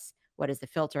process, what is the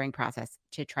filtering process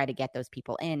to try to get those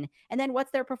people in? And then what's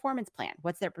their performance plan?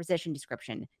 What's their position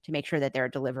description to make sure that they're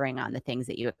delivering on the things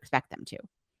that you expect them to?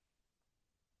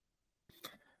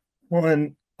 Well,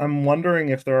 and I'm wondering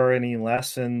if there are any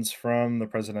lessons from the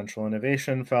Presidential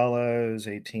Innovation Fellows,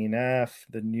 18F,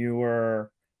 the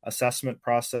newer assessment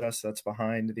process that's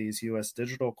behind these U.S.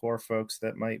 Digital Corps folks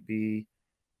that might be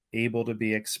able to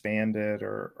be expanded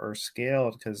or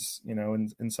scaled, because,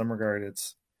 in some regard,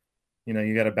 it's,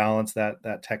 you got to balance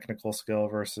that technical skill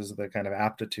versus the kind of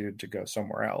aptitude to go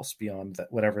somewhere else beyond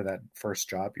whatever that first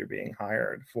job you're being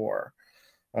hired for.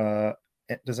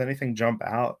 Does anything jump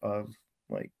out of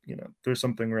there's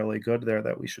something really good there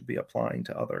that we should be applying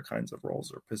to other kinds of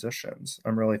roles or positions?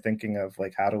 I'm really thinking of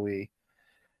how do we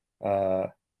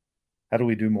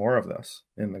do more of this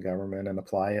in the government and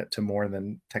apply it to more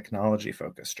than technology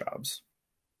focused jobs?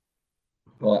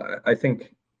 Well, I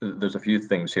think there's a few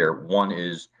things here. One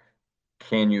is,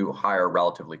 can you hire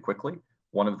relatively quickly?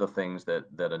 One of the things that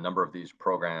a number of these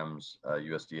programs,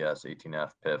 USDS,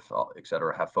 18F, PIF, et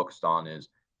cetera, have focused on is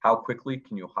how quickly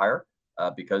can you hire?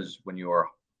 Because when you're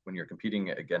competing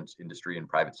against industry and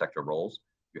private sector roles,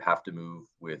 you have to move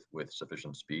with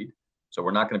sufficient speed. So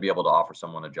we're not going to be able to offer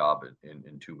someone a job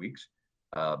in 2 weeks,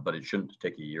 but it shouldn't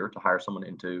take a year to hire someone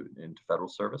into federal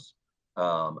service.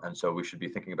 And so we should be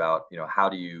thinking about, how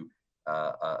do you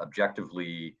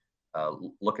objectively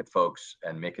look at folks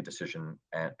and make a decision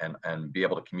and be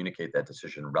able to communicate that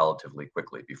decision relatively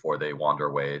quickly before they wander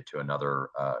away to another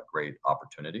great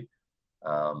opportunity.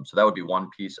 So that would be one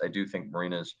piece. I do think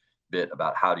Marina's bit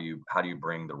about how do you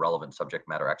bring the relevant subject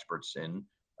matter experts in,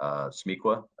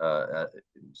 SMEQA,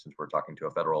 since we're talking to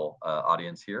a federal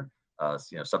audience here,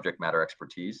 subject matter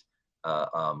expertise,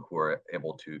 who are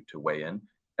able to weigh in.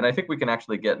 And I think we can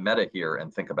actually get meta here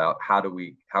and think about how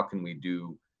can we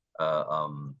do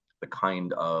the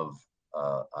kind of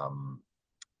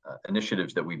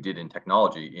initiatives that we did in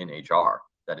technology in HR.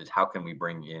 That is, how can we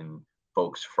bring in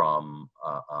folks from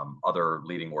other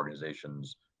leading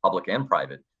organizations, public and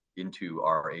private, into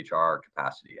our HR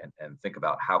capacity, and think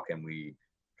about how can we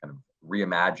kind of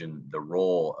reimagine the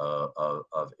role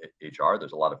of HR.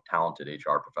 There's a lot of talented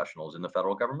HR professionals in the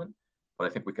federal government, but I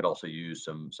think we could also use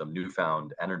some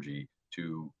newfound energy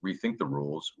to rethink the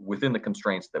rules within the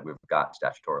constraints that we've got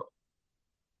statutorily.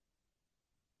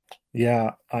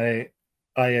 Yeah, I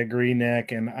agree,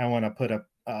 Nick, and I want to put a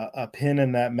pin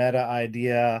in that meta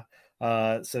idea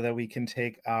so that we can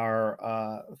take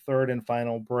our third and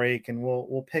final break, and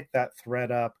we'll pick that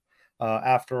thread up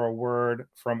after a word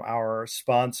from our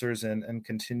sponsors and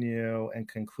continue and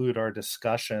conclude our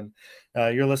discussion.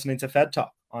 You're listening to Fed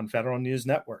Talk on Federal News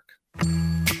Network.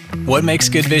 What makes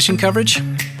good vision coverage?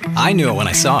 I knew it when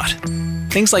I saw it.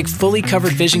 Things like fully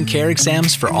covered vision care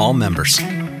exams for all members.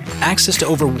 Access to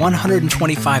over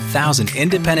 125,000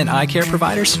 independent eye care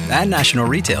providers and national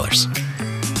retailers.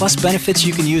 Plus benefits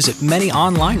you can use at many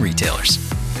online retailers.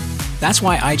 That's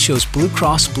why I chose Blue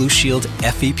Cross Blue Shield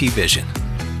FEP Vision.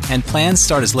 And plans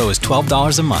start as low as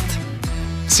 $12 a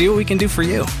month. See what we can do for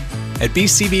you at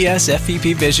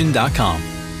bcbsfepvision.com.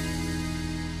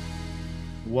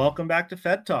 Welcome back to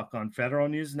Fed Talk on Federal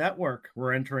News Network.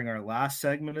 We're entering our last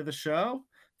segment of the show,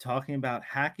 talking about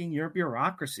hacking your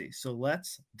bureaucracy. So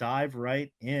let's dive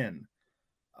right in.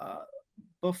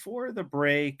 Before the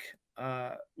break,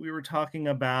 we were talking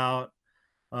about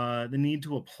the need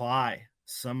to apply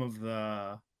some of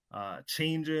the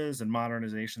changes and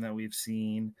modernization that we've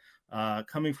seen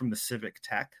coming from the civic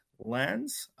tech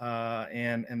lens,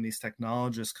 and these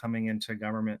technologists coming into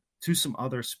government to some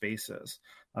other spaces.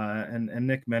 And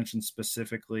Nick mentioned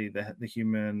specifically the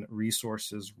human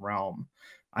resources realm.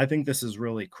 I think this is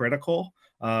really critical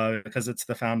because it's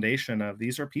the foundation of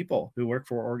these are people who work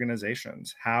for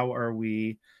organizations. How are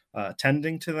we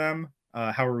tending to them?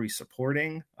 How are we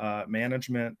supporting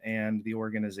management and the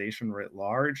organization writ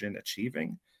large in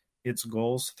achieving its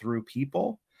goals through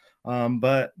people?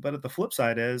 But at the flip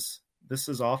side is this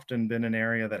has often been an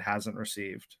area that hasn't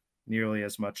received nearly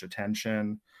as much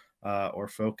attention or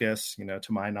focus.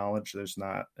 To my knowledge, there's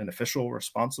not an official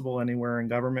responsible anywhere in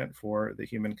government for the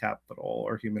human capital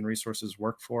or human resources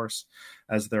workforce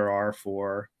as there are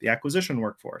for the acquisition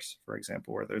workforce, for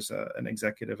example, where there's an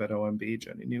executive at OMB,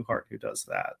 Jenny Newhart, who does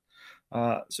that.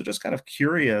 So just kind of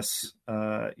curious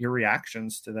your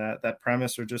reactions to that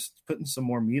premise, or just putting some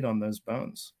more meat on those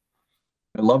bones.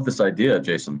 I love this idea,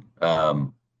 Jason,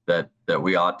 that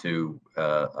we ought to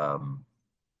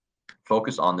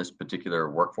focus on this particular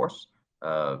workforce.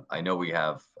 I know we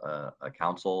have a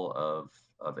council of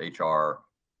HR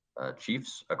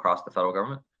chiefs across the federal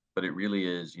government, but it really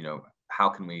is, how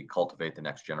can we cultivate the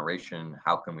next generation?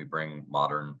 How can we bring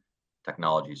modern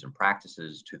technologies and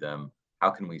practices to them? How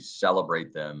can we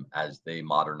celebrate them as they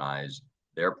modernize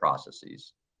their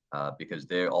processes? Because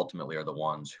they ultimately are the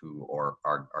ones who are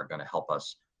going to help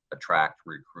us attract,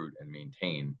 recruit, and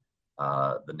maintain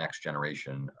the next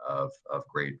generation of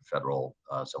great federal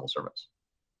civil servants.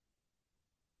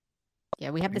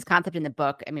 Yeah, we have this concept in the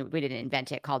book. I mean, we didn't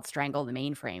invent it, called strangle the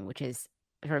mainframe, which is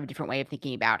sort of a different way of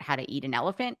thinking about how to eat an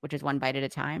elephant, which is one bite at a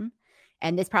time.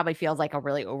 And this probably feels like a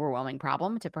really overwhelming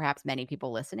problem to perhaps many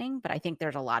people listening, but I think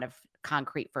there's a lot of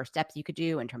concrete first steps you could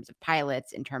do in terms of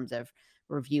pilots, in terms of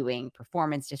reviewing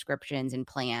performance descriptions and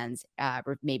plans.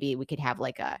 Maybe we could have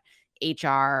like a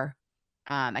HR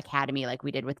academy like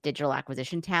we did with digital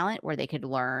acquisition talent, where they could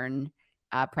learn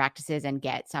practices and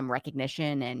get some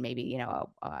recognition, and maybe, a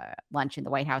lunch in the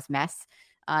White House mess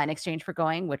in exchange for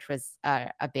going, which was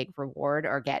a big reward,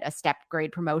 or get a step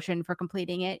grade promotion for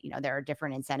completing it. There are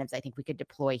different incentives I think we could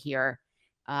deploy here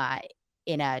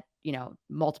in a,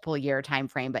 multiple year time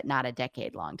frame, but not a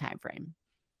decade long time frame.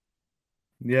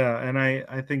 Yeah, and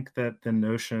I think that the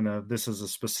notion of this is a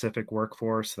specific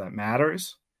workforce that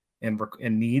matters and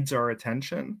needs our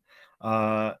attention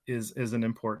is an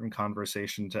important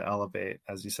conversation to elevate.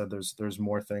 As you said, there's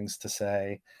more things to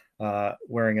say.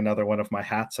 Wearing another one of my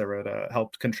hats, I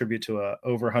helped contribute to a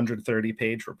over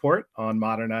 130-page report on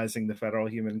modernizing the federal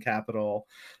human capital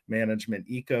management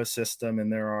ecosystem,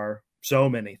 and there are so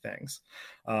many things.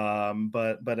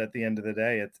 But at the end of the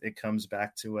day, it comes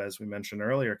back to, as we mentioned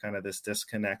earlier, kind of this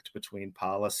disconnect between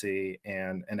policy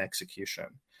and execution.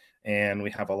 And we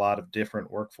have a lot of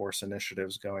different workforce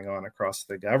initiatives going on across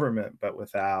the government, but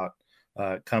without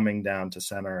coming down to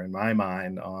center in my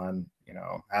mind on,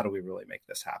 how do we really make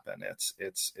this happen? It's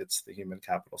the human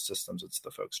capital systems. It's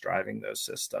the folks driving those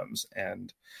systems,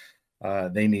 and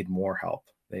they need more help.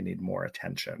 They need more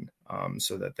attention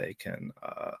so that they can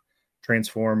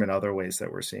transform in other ways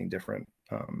that we're seeing different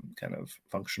kind of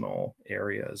functional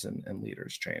areas and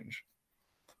leaders change.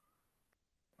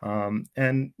 And,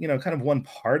 kind of one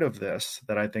part of this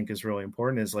that I think is really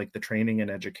important is like the training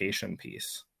and education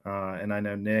piece. And I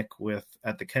know, Nick,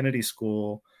 at the Kennedy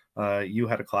School, you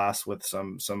had a class with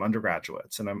some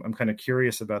undergraduates, and I'm kind of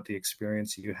curious about the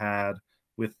experience you had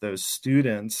with those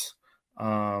students,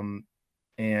 and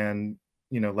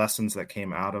lessons that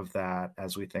came out of that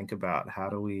as we think about how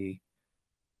do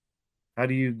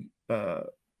you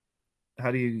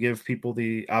give people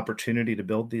the opportunity to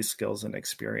build these skills and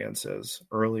experiences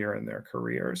earlier in their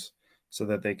careers so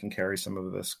that they can carry some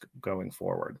of this going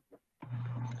forward?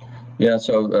 Yeah,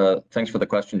 so thanks for the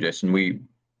question, Jason.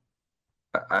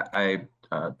 I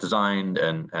designed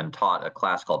and taught a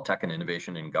class called Tech and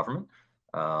Innovation in Government,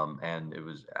 and it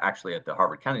was actually at the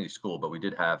Harvard Kennedy School, but we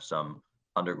did have some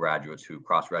undergraduates who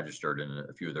cross-registered, and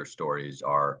a few of their stories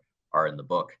are in the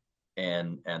book.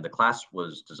 And the class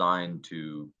was designed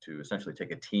to essentially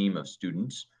take a team of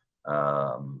students,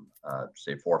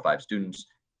 say 4 or 5 students,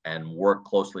 and work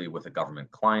closely with a government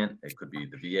client. It could be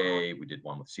the VA. We did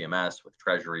one with CMS, with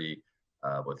Treasury,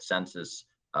 with Census,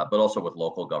 but also with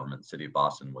local government. City of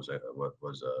Boston was a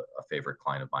favorite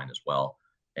client of mine as well.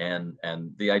 And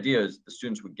the idea is the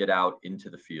students would get out into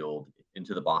the field,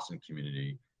 into the Boston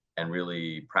community, and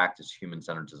really practice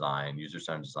human-centered design,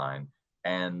 user-centered design,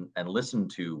 and listen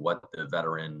to what the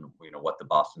veteran, what the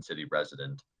Boston City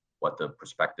resident, what the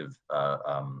prospective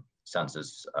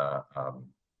census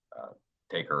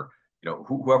taker,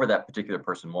 whoever that particular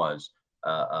person was,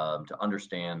 to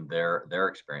understand their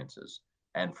experiences.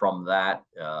 And from that,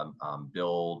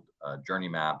 build journey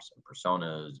maps and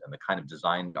personas and the kind of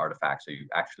design artifacts, so you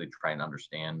actually try and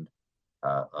understand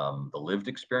the lived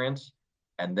experience.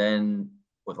 And then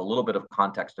with a little bit of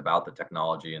context about the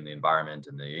technology and the environment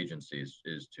and the agencies,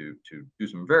 is to do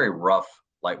some very rough,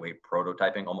 lightweight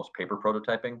prototyping, almost paper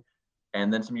prototyping,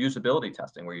 and then some usability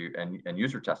testing and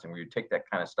user testing, where you take that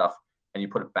kind of stuff and you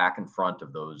put it back in front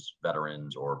of those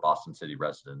veterans or Boston City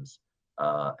residents,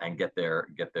 and get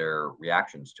their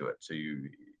reactions to it. So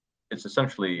it's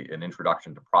essentially an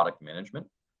introduction to product management.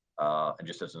 And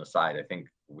just as an aside, I think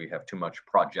we have too much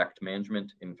project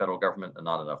management in federal government and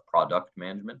not enough product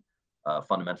management.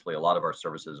 Fundamentally, a lot of our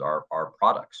services are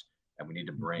products, and we need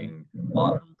to bring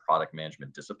modern product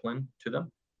management discipline to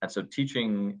them. And so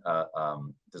teaching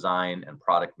design and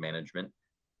product management,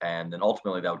 and then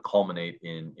ultimately that would culminate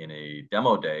in a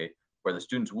demo day where the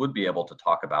students would be able to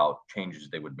talk about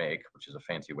changes they would make, which is a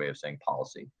fancy way of saying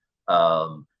policy.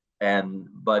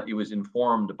 But it was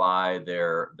informed by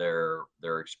their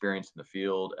experience in the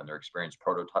field and their experience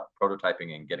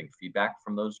prototyping and getting feedback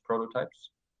from those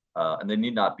prototypes. And they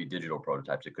need not be digital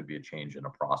prototypes. It could be a change in a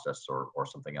process or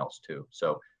something else too.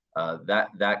 So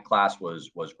that class was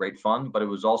great fun, but it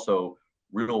was also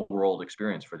real world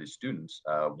experience for these students.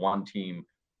 One team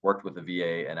worked with the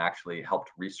VA and actually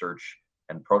helped research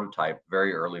and prototype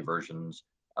very early versions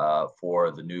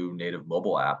for the new native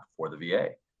mobile app for the VA.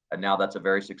 And now that's a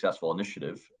very successful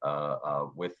initiative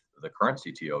with the current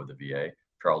CTO of the VA,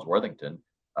 Charles Worthington.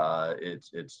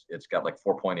 It's got like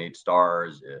 4.8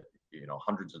 stars.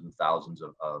 Hundreds and thousands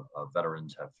of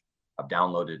veterans have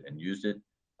downloaded and used it.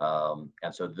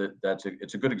 And so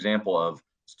it's a good example of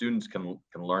students can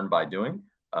learn by doing.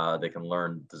 They can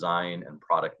learn design and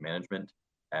product management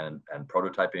and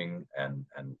prototyping and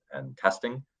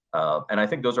testing. And I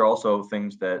think those are also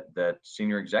things that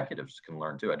senior executives can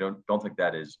learn too. I don't think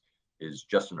that is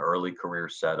just an early career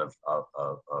set of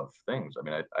things. I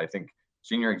mean, I think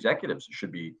senior executives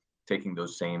should be taking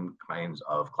those same kinds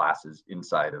of classes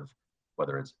inside of,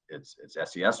 whether it's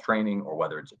SES training or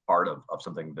whether it's a part of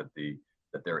something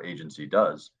that their agency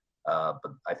does.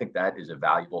 But I think that is a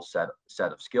valuable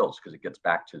set of skills, because it gets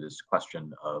back to this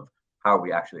question of how are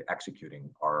we actually executing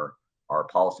our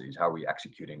policies? How are we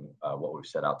executing what we've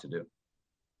set out to do?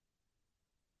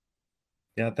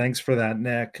 Yeah, thanks for that,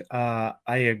 Nick. I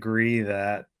agree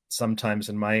that sometimes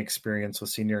in my experience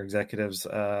with senior executives,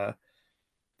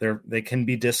 they can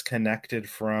be disconnected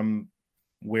from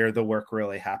where the work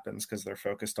really happens because they're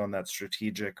focused on that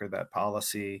strategic or that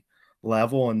policy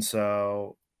level. And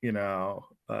so,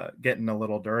 getting a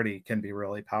little dirty can be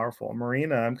really powerful.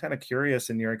 Marina, I'm kind of curious,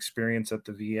 in your experience at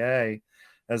the VA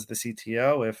as the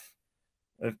CTO,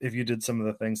 if you did some of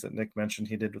the things that Nick mentioned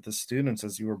he did with the students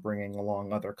as you were bringing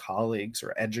along other colleagues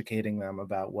or educating them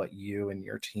about what you and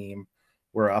your team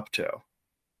were up to.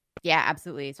 Yeah,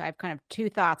 absolutely. So I have kind of two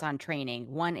thoughts on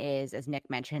training. One is, as Nick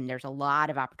mentioned, there's a lot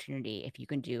of opportunity if you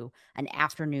can do an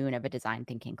afternoon of a design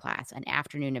thinking class, an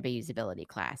afternoon of a usability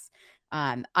class.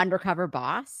 Undercover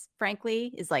Boss,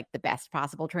 frankly, is like the best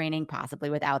possible training, possibly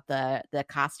without the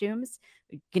costumes.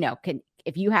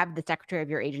 If you have the secretary of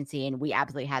your agency, and we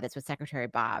absolutely had this with Secretary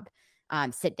Bob,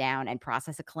 sit down and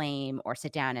process a claim, or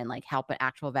sit down and like help an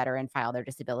actual veteran file their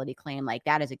disability claim, like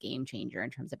that is a game changer in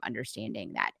terms of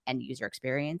understanding that end user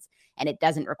experience. And it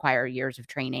doesn't require years of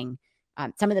training.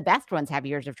 Some of the best ones have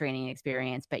years of training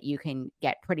experience, but you can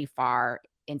get pretty far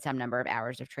in some number of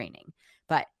hours of training.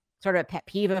 But sort of a pet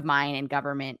peeve of mine in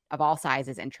government of all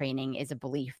sizes and training is a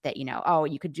belief that,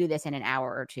 you could do this in an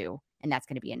hour or two and that's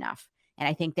going to be enough. And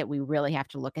I think that we really have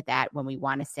to look at that when we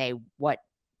want to say what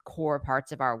core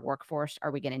parts of our workforce are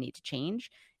we going to need to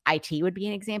change. IT would be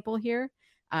an example here.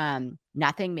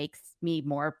 Nothing makes me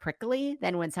more prickly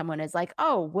than when someone is like,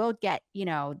 oh, we'll get,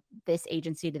 this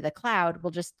agency to the cloud. We'll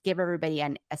just give everybody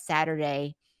a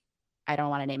Saturday. I don't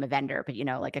want to name a vendor, but,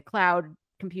 like a cloud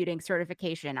computing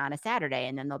certification on a Saturday,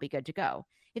 and then they'll be good to go.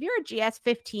 If you're a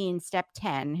GS15 step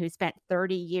 10 who spent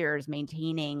 30 years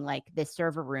maintaining like this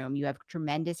server room, you have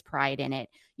tremendous pride in it.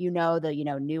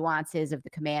 The nuances of the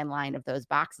command line of those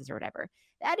boxes or whatever.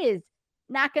 That is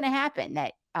not going to happen,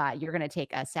 that you're going to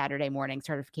take a Saturday morning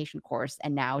certification course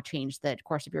and now change the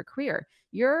course of your career.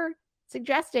 You're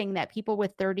suggesting that people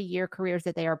with 30-year careers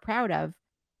that they are proud of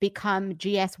become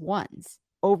GS1s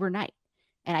overnight.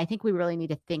 And I think we really need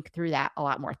to think through that a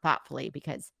lot more thoughtfully,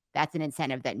 because that's an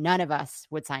incentive that none of us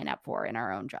would sign up for in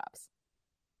our own jobs.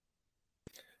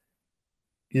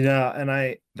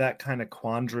 And that kind of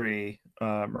quandary,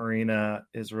 Marina,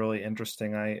 is really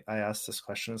interesting. I asked this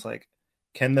question, is like,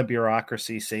 can the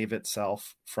bureaucracy save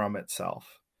itself from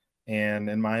itself? And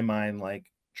in my mind,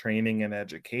 like training and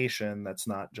education, that's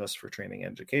not just for training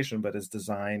and education, but is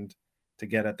designed to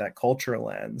get at that culture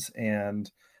lens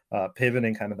and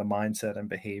pivoting kind of the mindset and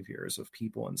behaviors of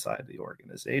people inside the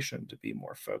organization to be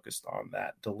more focused on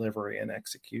that delivery and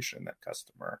execution, that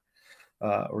customer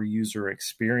or user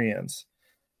experience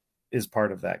is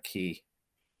part of that key.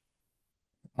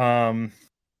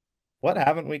 What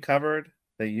haven't we covered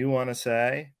that you want to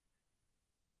say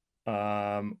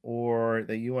or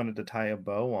that you wanted to tie a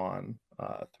bow on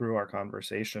through our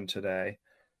conversation today?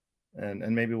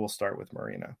 And maybe we'll start with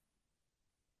Marina.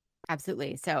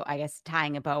 Absolutely. So I guess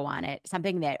tying a bow on it,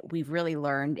 something that we've really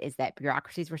learned is that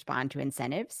bureaucracies respond to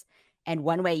incentives. And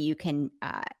one way you can,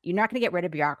 you're not going to get rid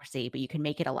of bureaucracy, but you can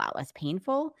make it a lot less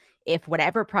painful if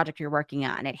whatever project you're working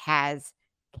on, it has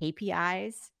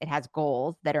KPIs, it has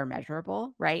goals that are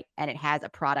measurable, right? And it has a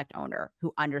product owner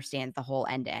who understands the whole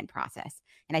end-to-end process.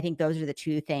 And I think those are the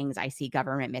two things I see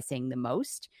government missing the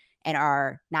most and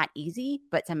are not easy,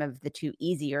 but some of the two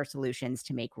easier solutions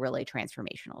to make really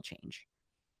transformational change.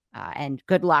 And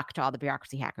good luck to all the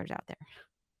bureaucracy hackers out there.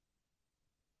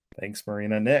 Thanks,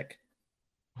 Marina. Nick?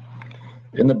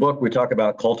 In the book, we talk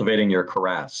about cultivating your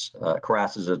karass.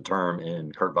 Karass is a term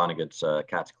in Kurt Vonnegut's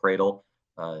Cat's Cradle.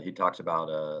 He talks about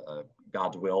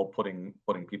God's will, putting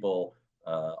people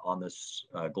on this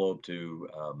globe to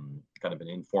kind of an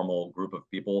informal group of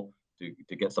people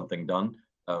to get something done.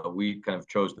 We kind of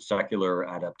chose the secular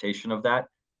adaptation of that.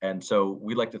 And so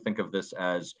we like to think of this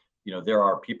as, there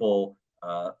are people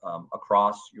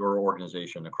across your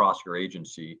organization, across your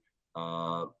agency, who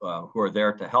are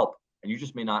there to help. And you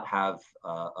just may not have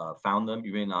found them.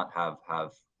 You may not have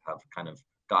kind of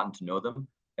gotten to know them.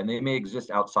 And they may exist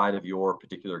outside of your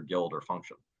particular guild or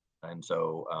function. And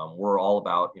so we're all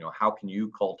about, how can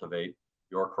you cultivate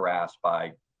your karass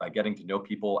by getting to know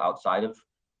people outside of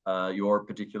your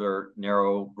particular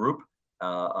narrow group,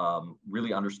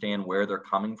 really understand where they're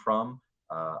coming from,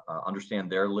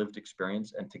 understand their lived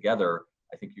experience, and together,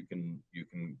 I think you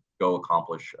can go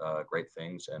accomplish great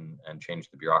things and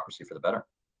change the bureaucracy for the better.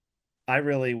 I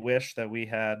really wish that we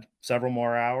had several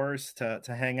more hours to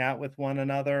hang out with one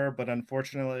another, but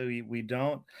unfortunately we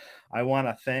don't. I want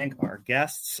to thank our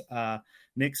guests,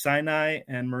 Nick Sinai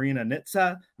and Marina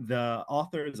Nitze, the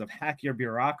authors of Hack Your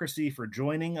Bureaucracy, for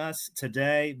joining us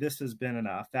today. This has been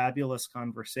a fabulous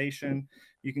conversation.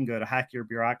 You can go to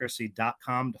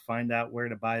hackyourbureaucracy.com to find out where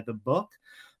to buy the book.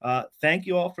 Thank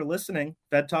you all for listening.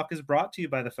 Fed Talk is brought to you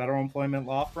by the federal employment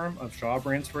law firm of Shaw,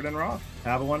 Bransford & Roth.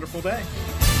 Have a wonderful day.